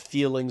family and the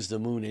feelings, the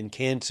moon in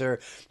Cancer,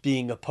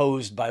 being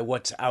opposed by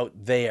what's out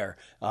there,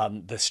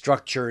 the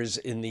structures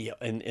in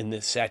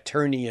the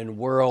Saturnian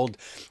world.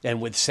 And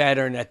with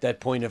Saturn at that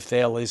point of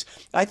Thales,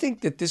 I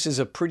think that this is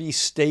a pretty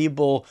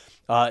stable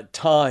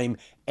time,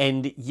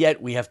 and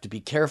yet we have to be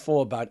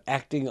careful about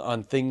acting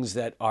on things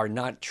that are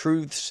not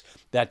truths.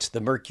 That's the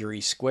Mercury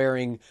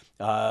squaring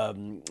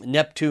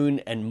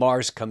Neptune and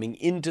Mars coming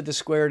into the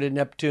square to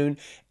Neptune,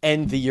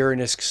 and the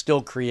Uranus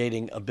still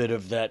creating a bit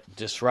of that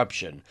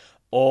disruption,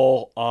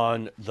 all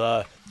on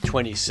the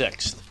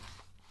 26th.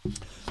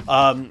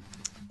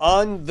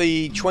 On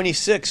the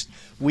 26th,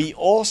 we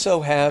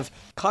also have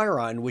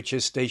Chiron, which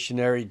is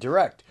stationary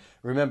direct.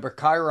 Remember,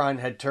 Chiron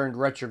had turned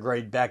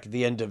retrograde back at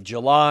the end of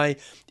July.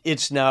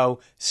 It's now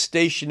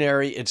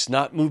stationary. It's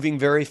not moving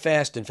very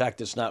fast. In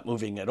fact, it's not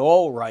moving at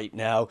all right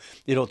now.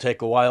 It'll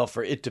take a while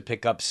for it to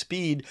pick up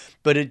speed,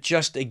 but it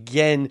just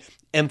again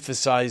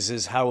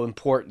emphasizes how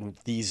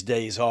important these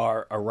days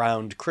are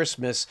around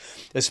Christmas,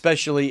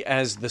 especially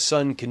as the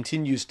sun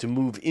continues to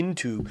move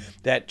into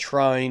that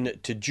trine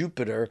to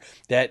Jupiter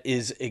that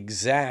is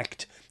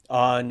exact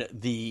on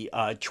the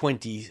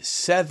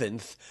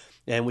 27th.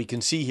 And we can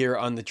see here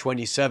on the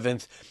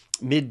 27th,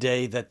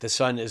 midday, that the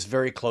sun is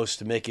very close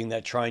to making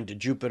that trine to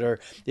Jupiter.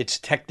 It's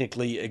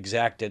technically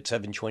exact at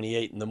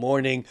 7:28 in the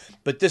morning,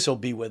 but this will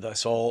be with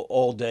us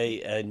all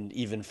day and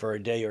even for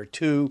a day or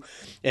two.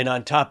 And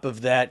on top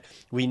of that,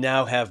 we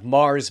now have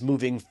Mars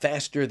moving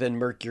faster than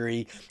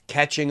Mercury,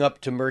 catching up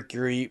to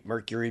Mercury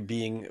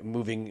being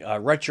moving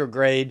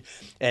retrograde,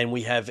 and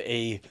we have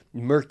a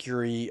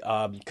Mercury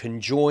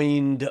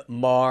conjoined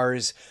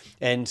Mars,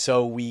 and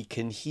so we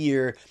can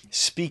here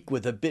speak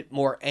with a bit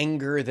more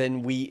anger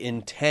than we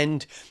intend.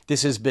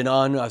 This has been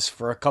on us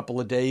for a couple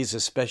of days,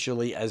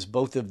 especially as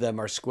both of them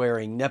are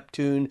squaring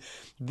Neptune.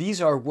 These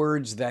are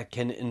words that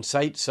can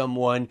incite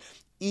someone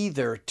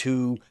either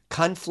to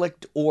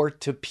conflict or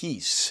to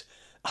peace.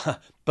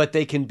 But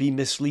they can be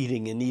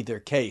misleading in either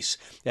case.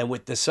 And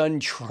with the sun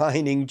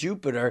trining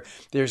Jupiter,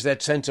 there's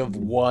that sense of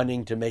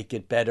wanting to make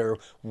it better,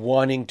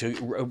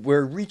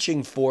 we're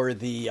reaching for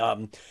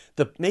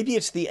maybe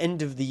it's the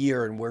end of the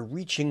year, and we're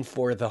reaching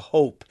for the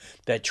hope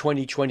that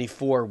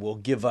 2024 will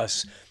give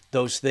us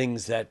those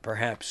things that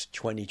perhaps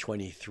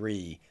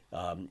 2023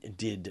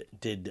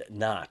 did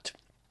not.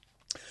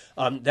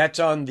 That's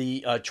on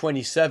the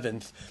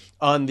 27th.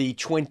 On the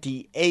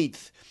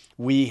 28th,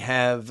 we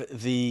have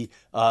the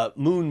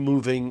moon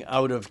moving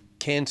out of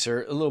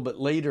Cancer a little bit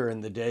later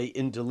in the day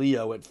into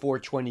Leo at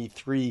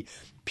 4:23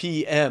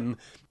 p.m.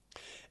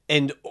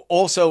 And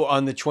also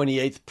on the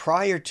 28th,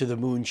 prior to the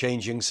moon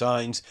changing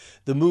signs,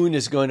 the moon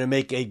is going to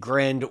make a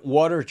grand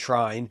water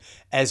trine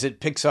as it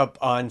picks up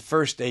on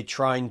first a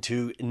trine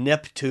to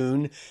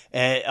Neptune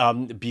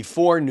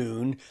before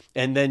noon,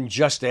 and then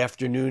just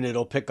after noon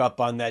it'll pick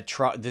up on that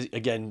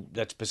again,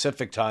 that's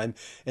Pacific time,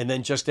 and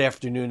then just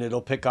after noon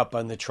it'll pick up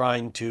on the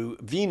trine to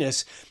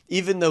Venus.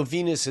 Even though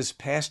Venus has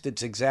passed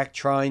its exact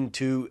trine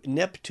to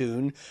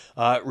Neptune,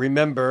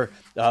 remember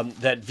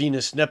that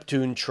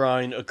Venus-Neptune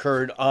trine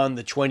occurred on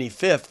the 25th.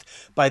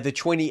 By the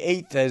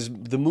 28th, as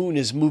the moon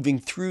is moving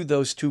through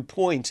those 2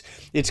 points,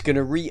 it's going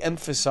to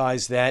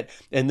re-emphasize that,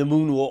 and the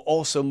moon will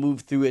also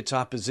move through its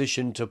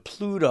opposition to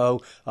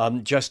Pluto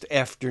just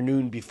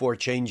afternoon before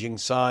changing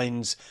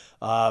signs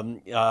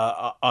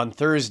on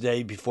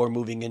Thursday before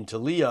moving into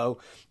Leo.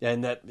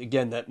 And that,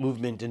 again, that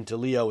movement into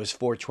Leo is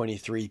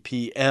 4:23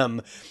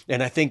 p.m.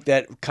 And I think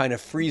that kind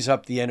of frees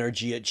up the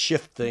energy. It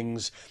shifts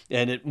things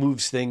and it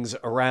moves things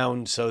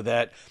around so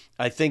that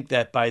I think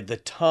that by the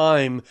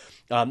time,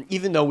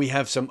 even though we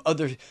have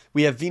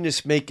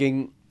Venus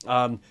making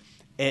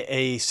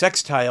a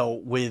sextile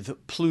with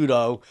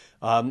Pluto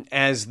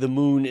as the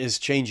moon is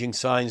changing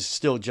signs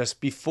still just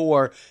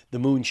before the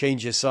moon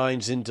changes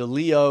signs into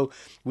Leo.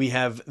 We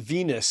have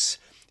Venus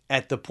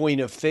at the point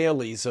of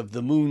Thales of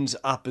the moon's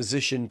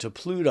opposition to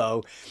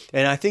Pluto.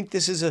 And I think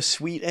this is a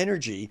sweet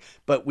energy,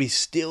 but we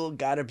still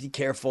got to be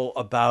careful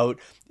about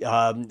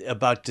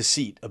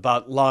deceit,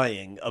 about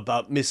lying,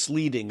 about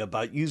misleading,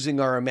 about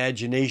using our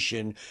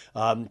imagination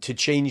to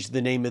change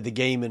the name of the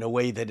game in a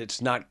way that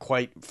it's not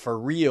quite for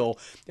real,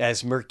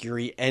 as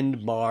Mercury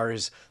and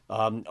Mars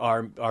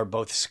are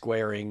both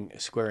squaring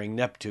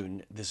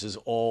Neptune. This is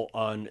all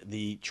on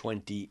the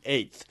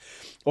 28th.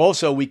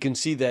 Also, we can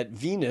see that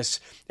Venus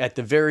at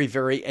the very,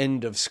 very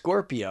end of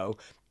Scorpio,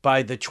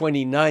 by the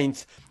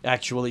 29th,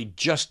 actually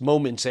just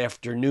moments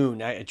after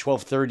noon, at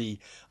 12:30,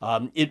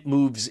 it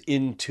moves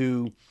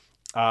into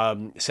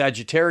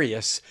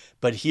Sagittarius,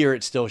 but here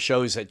it still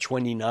shows at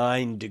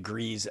 29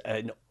 degrees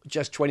and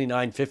just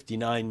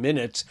 29:59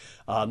 minutes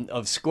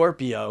of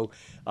Scorpio,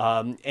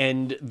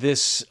 and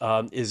this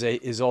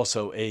is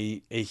also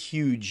a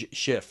huge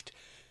shift,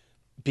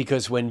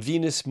 because when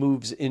Venus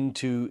moves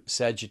into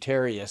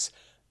Sagittarius,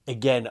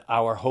 again,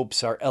 our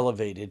hopes are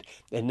elevated.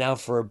 And now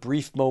for a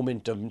brief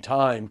moment of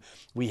time,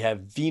 we have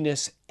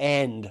Venus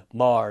and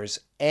Mars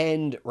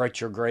and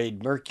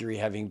retrograde Mercury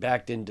having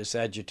backed into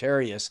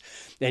Sagittarius.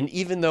 And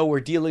even though we're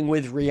dealing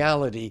with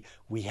reality,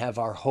 we have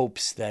our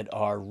hopes that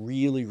are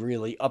really,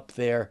 really up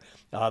there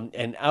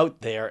and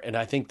out there. And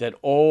I think that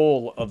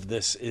all of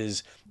this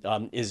is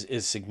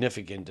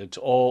significant. It's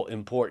all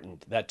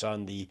important. That's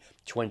on the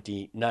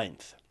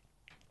 29th.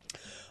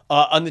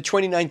 On the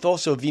 29th,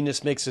 also,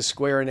 Venus makes a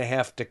square and a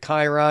half to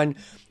Chiron.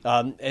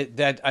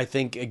 That, I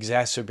think,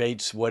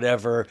 exacerbates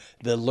whatever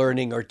the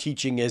learning or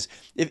teaching is.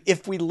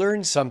 If we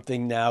learn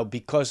something now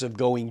because of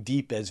going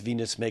deep, as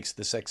Venus makes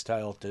the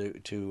sextile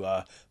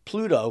to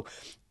Pluto,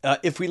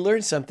 if we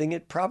learn something,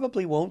 it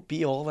probably won't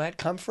be all that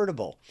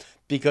comfortable,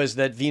 because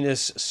that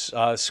Venus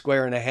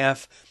square and a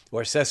half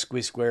or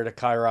sesqui square to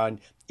Chiron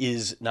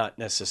is not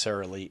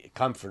necessarily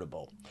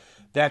comfortable.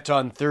 That's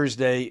on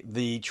Thursday,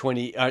 the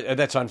 20,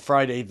 that's on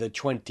Friday, the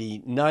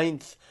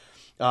 29th.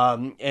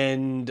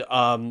 And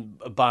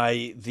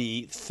by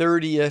the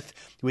 30th,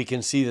 we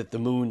can see that the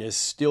moon is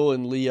still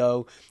in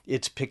Leo.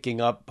 It's picking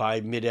up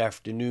by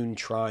mid-afternoon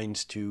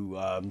trines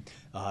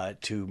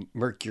to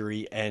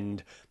Mercury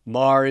and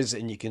Mars,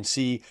 and you can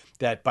see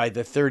that by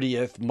the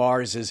 30th,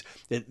 Mars is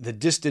the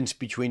distance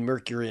between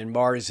Mercury and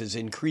Mars is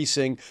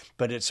increasing,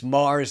 but it's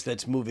Mars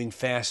that's moving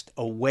fast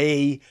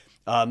away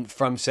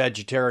from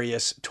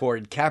Sagittarius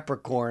toward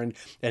Capricorn,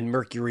 and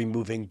Mercury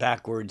moving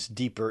backwards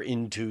deeper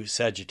into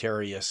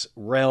Sagittarius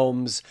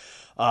realms.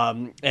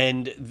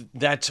 And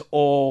that's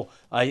all,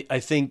 I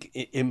think,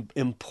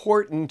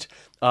 important,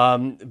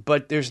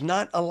 but there's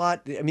not a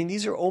lot. I mean,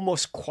 these are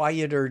almost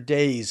quieter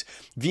days.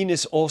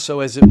 Venus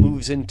also, as it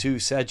moves into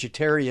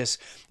Sagittarius,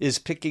 is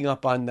picking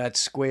up on that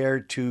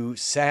square to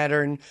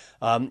Saturn,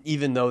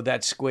 even though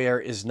that square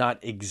is not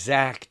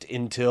exact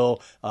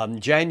until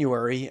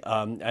January.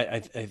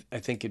 I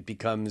think it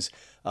becomes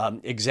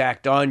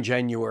exact on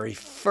January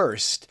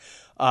 1st.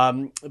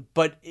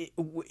 But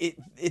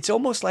it's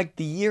almost like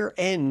the year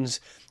ends.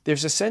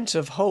 There's a sense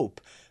of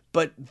hope,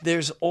 but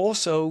there's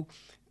also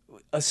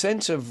a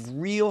sense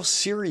of real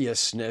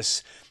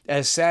seriousness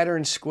as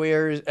Venus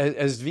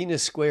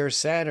squares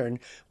Saturn.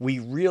 We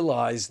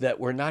realize that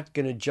we're not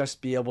going to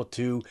just be able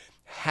to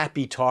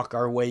happy talk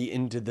our way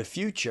into the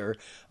future,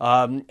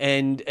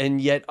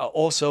 and yet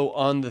also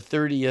on the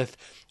 30th.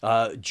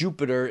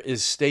 Jupiter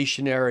is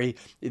stationary.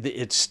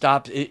 It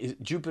stopped.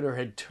 Jupiter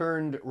had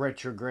turned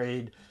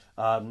retrograde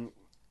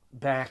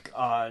back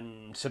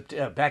on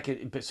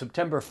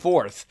September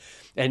 4th,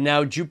 and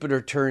now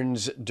Jupiter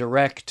turns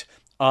direct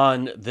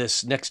on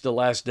this next to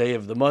last day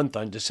of the month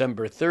on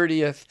December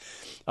 30th.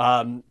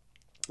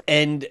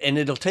 And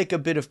it'll take a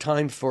bit of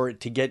time for it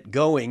to get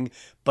going,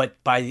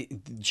 but by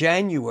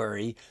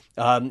January,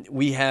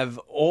 we have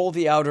all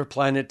the outer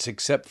planets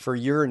except for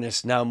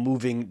Uranus now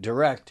moving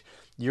direct.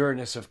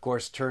 Uranus, of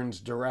course, turns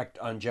direct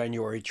on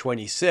January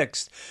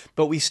 26th,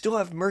 but we still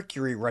have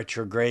Mercury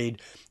retrograde,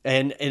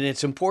 and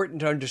it's important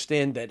to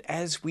understand that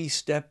as we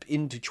step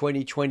into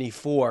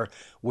 2024,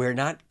 we're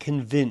not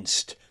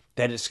convinced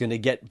that it's going to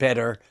get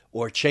better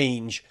or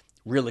change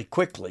really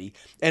quickly.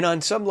 And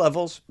on some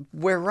levels,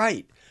 we're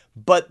right.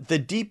 But the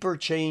deeper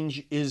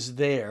change is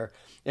there.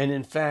 And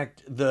in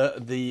fact,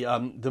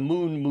 the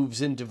moon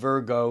moves into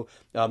Virgo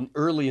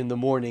early in the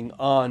morning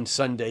on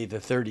Sunday, the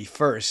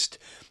 31st.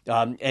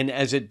 And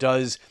as it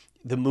does,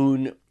 the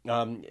moon,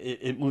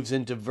 it moves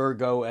into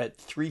Virgo at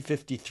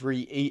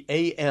 3:53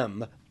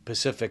 a.m.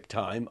 Pacific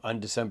time on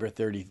December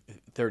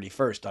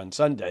 31st on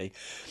Sunday.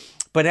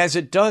 But as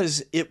it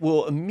does, it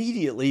will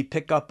immediately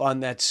pick up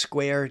on that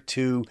square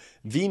to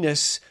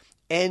Venus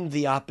and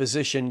the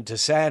opposition to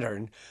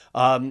Saturn.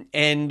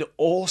 And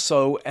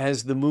also,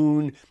 as the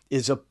moon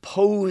is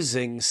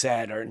opposing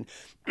Saturn,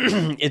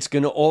 it's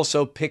going to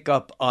also pick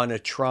up on a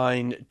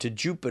trine to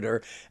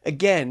Jupiter.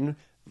 Again,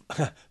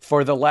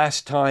 for the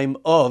last time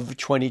of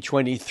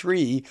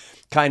 2023,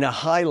 kind of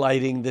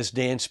highlighting this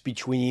dance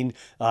between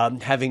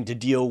having to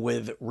deal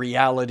with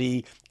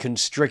reality,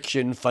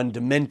 constriction,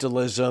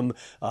 fundamentalism,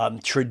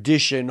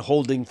 tradition,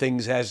 holding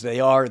things as they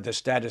are, the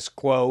status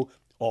quo,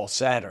 all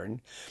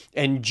Saturn,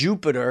 and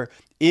Jupiter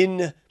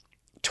in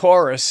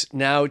Taurus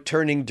now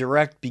turning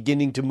direct,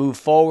 beginning to move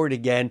forward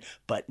again,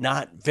 but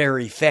not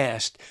very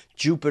fast.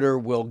 Jupiter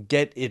will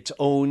get its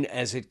own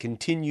as it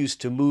continues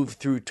to move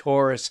through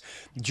Taurus.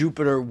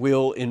 Jupiter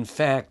will, in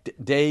fact,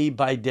 day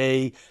by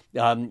day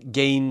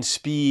gain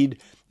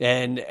speed.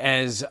 And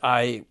as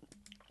I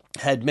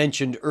had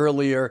mentioned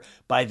earlier,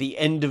 by the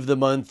end of the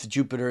month,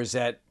 Jupiter is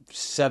at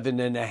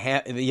 7.5,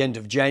 at the end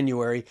of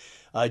January,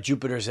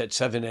 Jupiter's at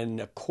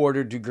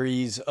 7.25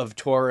 degrees of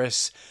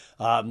Taurus.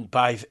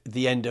 By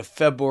the end of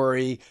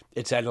February,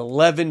 it's at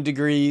 11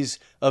 degrees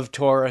of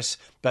Taurus.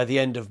 By the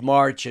end of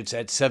March, it's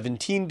at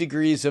 17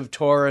 degrees of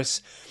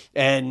Taurus.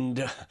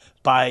 And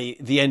by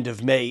the end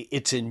of May,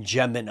 it's in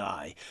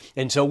Gemini.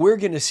 And so we're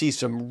going to see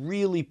some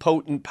really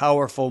potent,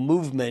 powerful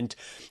movement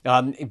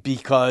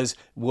because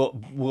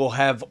we'll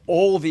have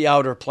all the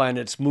outer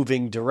planets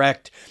moving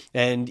direct,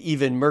 and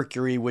even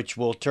Mercury, which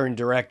will turn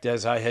direct,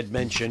 as I had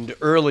mentioned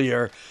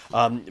earlier.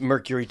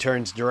 Mercury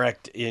turns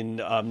direct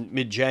in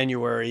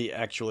mid-January.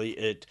 Actually,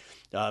 it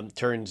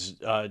turns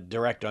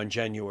direct on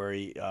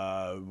January,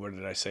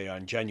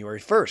 on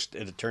January 1st,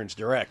 it turns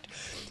direct.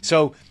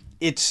 So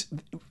it's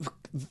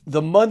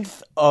the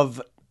month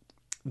of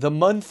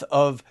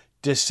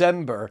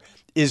December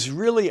is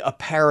really a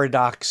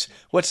paradox.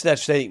 What's that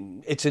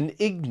saying? It's an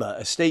enigma,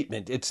 a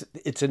statement.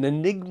 It's an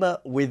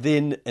enigma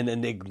within an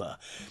enigma,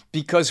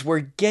 because we're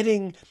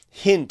getting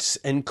hints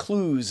and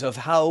clues of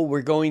how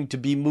we're going to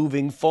be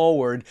moving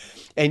forward,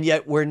 and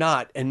yet we're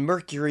not. And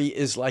Mercury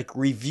is like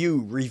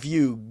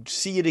review,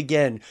 see it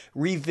again,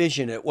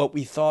 revision it. What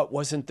we thought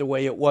wasn't the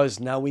way it was.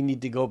 Now we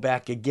need to go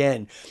back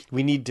again.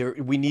 We need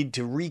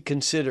to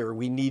reconsider.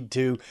 We need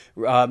to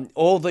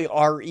all the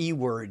RE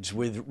words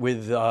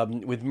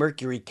with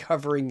Mercury covering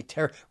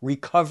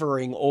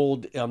recovering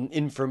old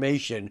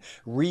information,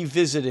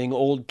 revisiting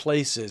old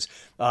places,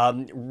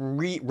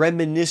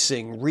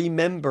 reminiscing,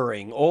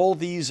 remembering. All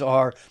these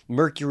are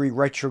Mercury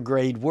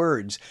retrograde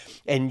words.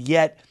 And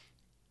yet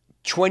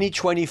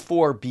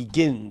 2024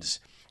 begins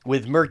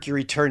with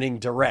Mercury turning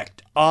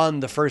direct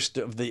on the first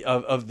of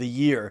the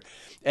year,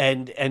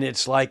 and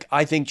it's like,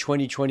 I think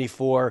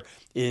 2024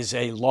 is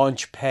a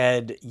launch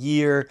pad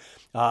year.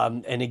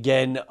 And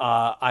again,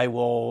 I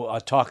will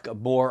talk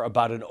more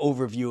about an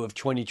overview of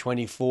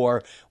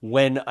 2024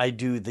 when I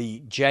do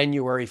the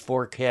January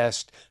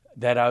forecast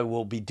that I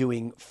will be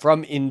doing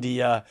from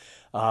India.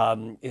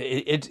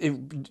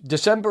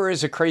 December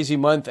is a crazy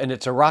month, and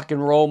it's a rock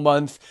and roll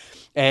month,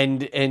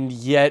 and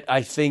yet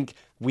I think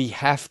we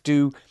have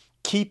to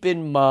keep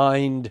in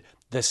mind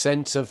the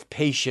sense of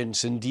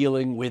patience in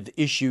dealing with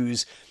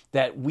issues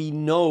that we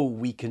know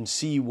we can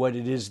see what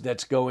it is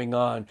that's going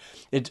on.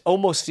 It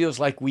almost feels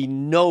like we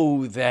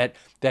know that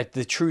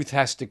the truth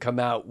has to come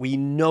out. We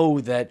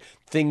know that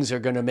things are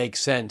going to make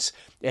sense,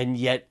 and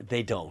yet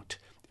they don't.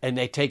 And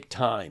they take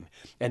time.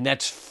 And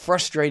that's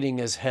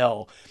frustrating as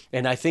hell.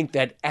 And I think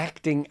that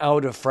acting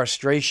out of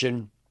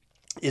frustration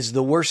is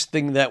the worst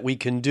thing that we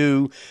can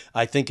do.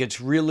 I think it's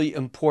really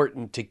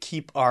important to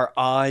keep our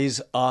eyes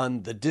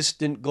on the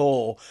distant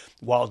goal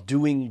while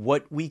doing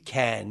what we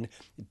can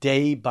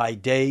day by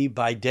day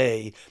by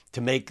day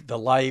to make the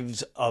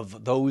lives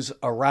of those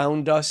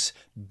around us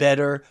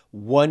better,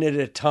 one at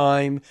a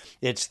time.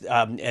 It's,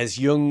 as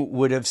Jung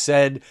would have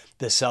said,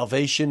 the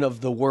salvation of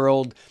the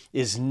world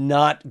is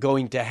not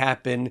going to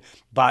happen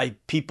by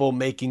people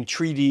making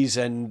treaties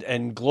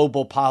and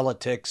global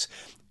politics.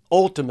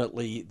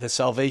 Ultimately, the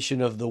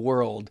salvation of the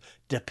world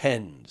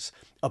depends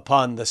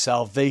upon the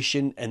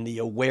salvation and the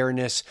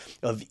awareness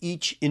of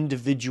each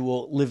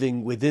individual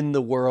living within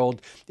the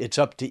world. It's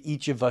up to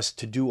each of us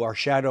to do our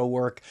shadow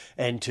work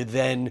and to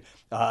then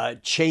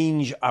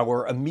change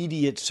our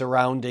immediate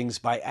surroundings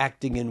by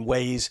acting in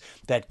ways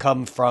that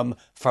come from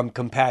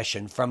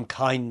compassion, from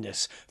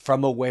kindness,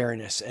 from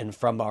awareness, and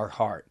from our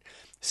heart.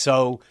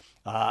 So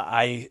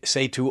I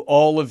say to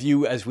all of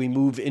you, as we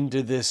move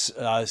into this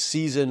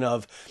season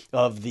of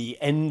the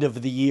end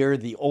of the year,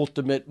 the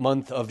ultimate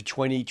month of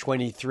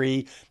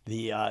 2023,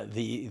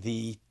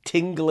 the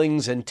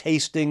tinglings and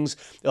tastings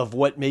of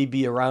what may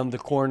be around the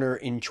corner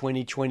in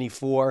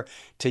 2024,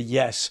 to,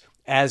 yes,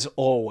 as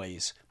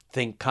always,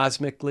 think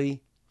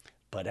cosmically,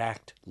 but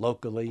act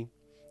locally.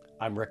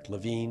 I'm Rick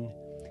Levine,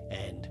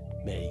 and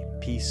may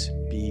peace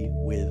be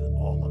with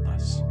all of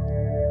us.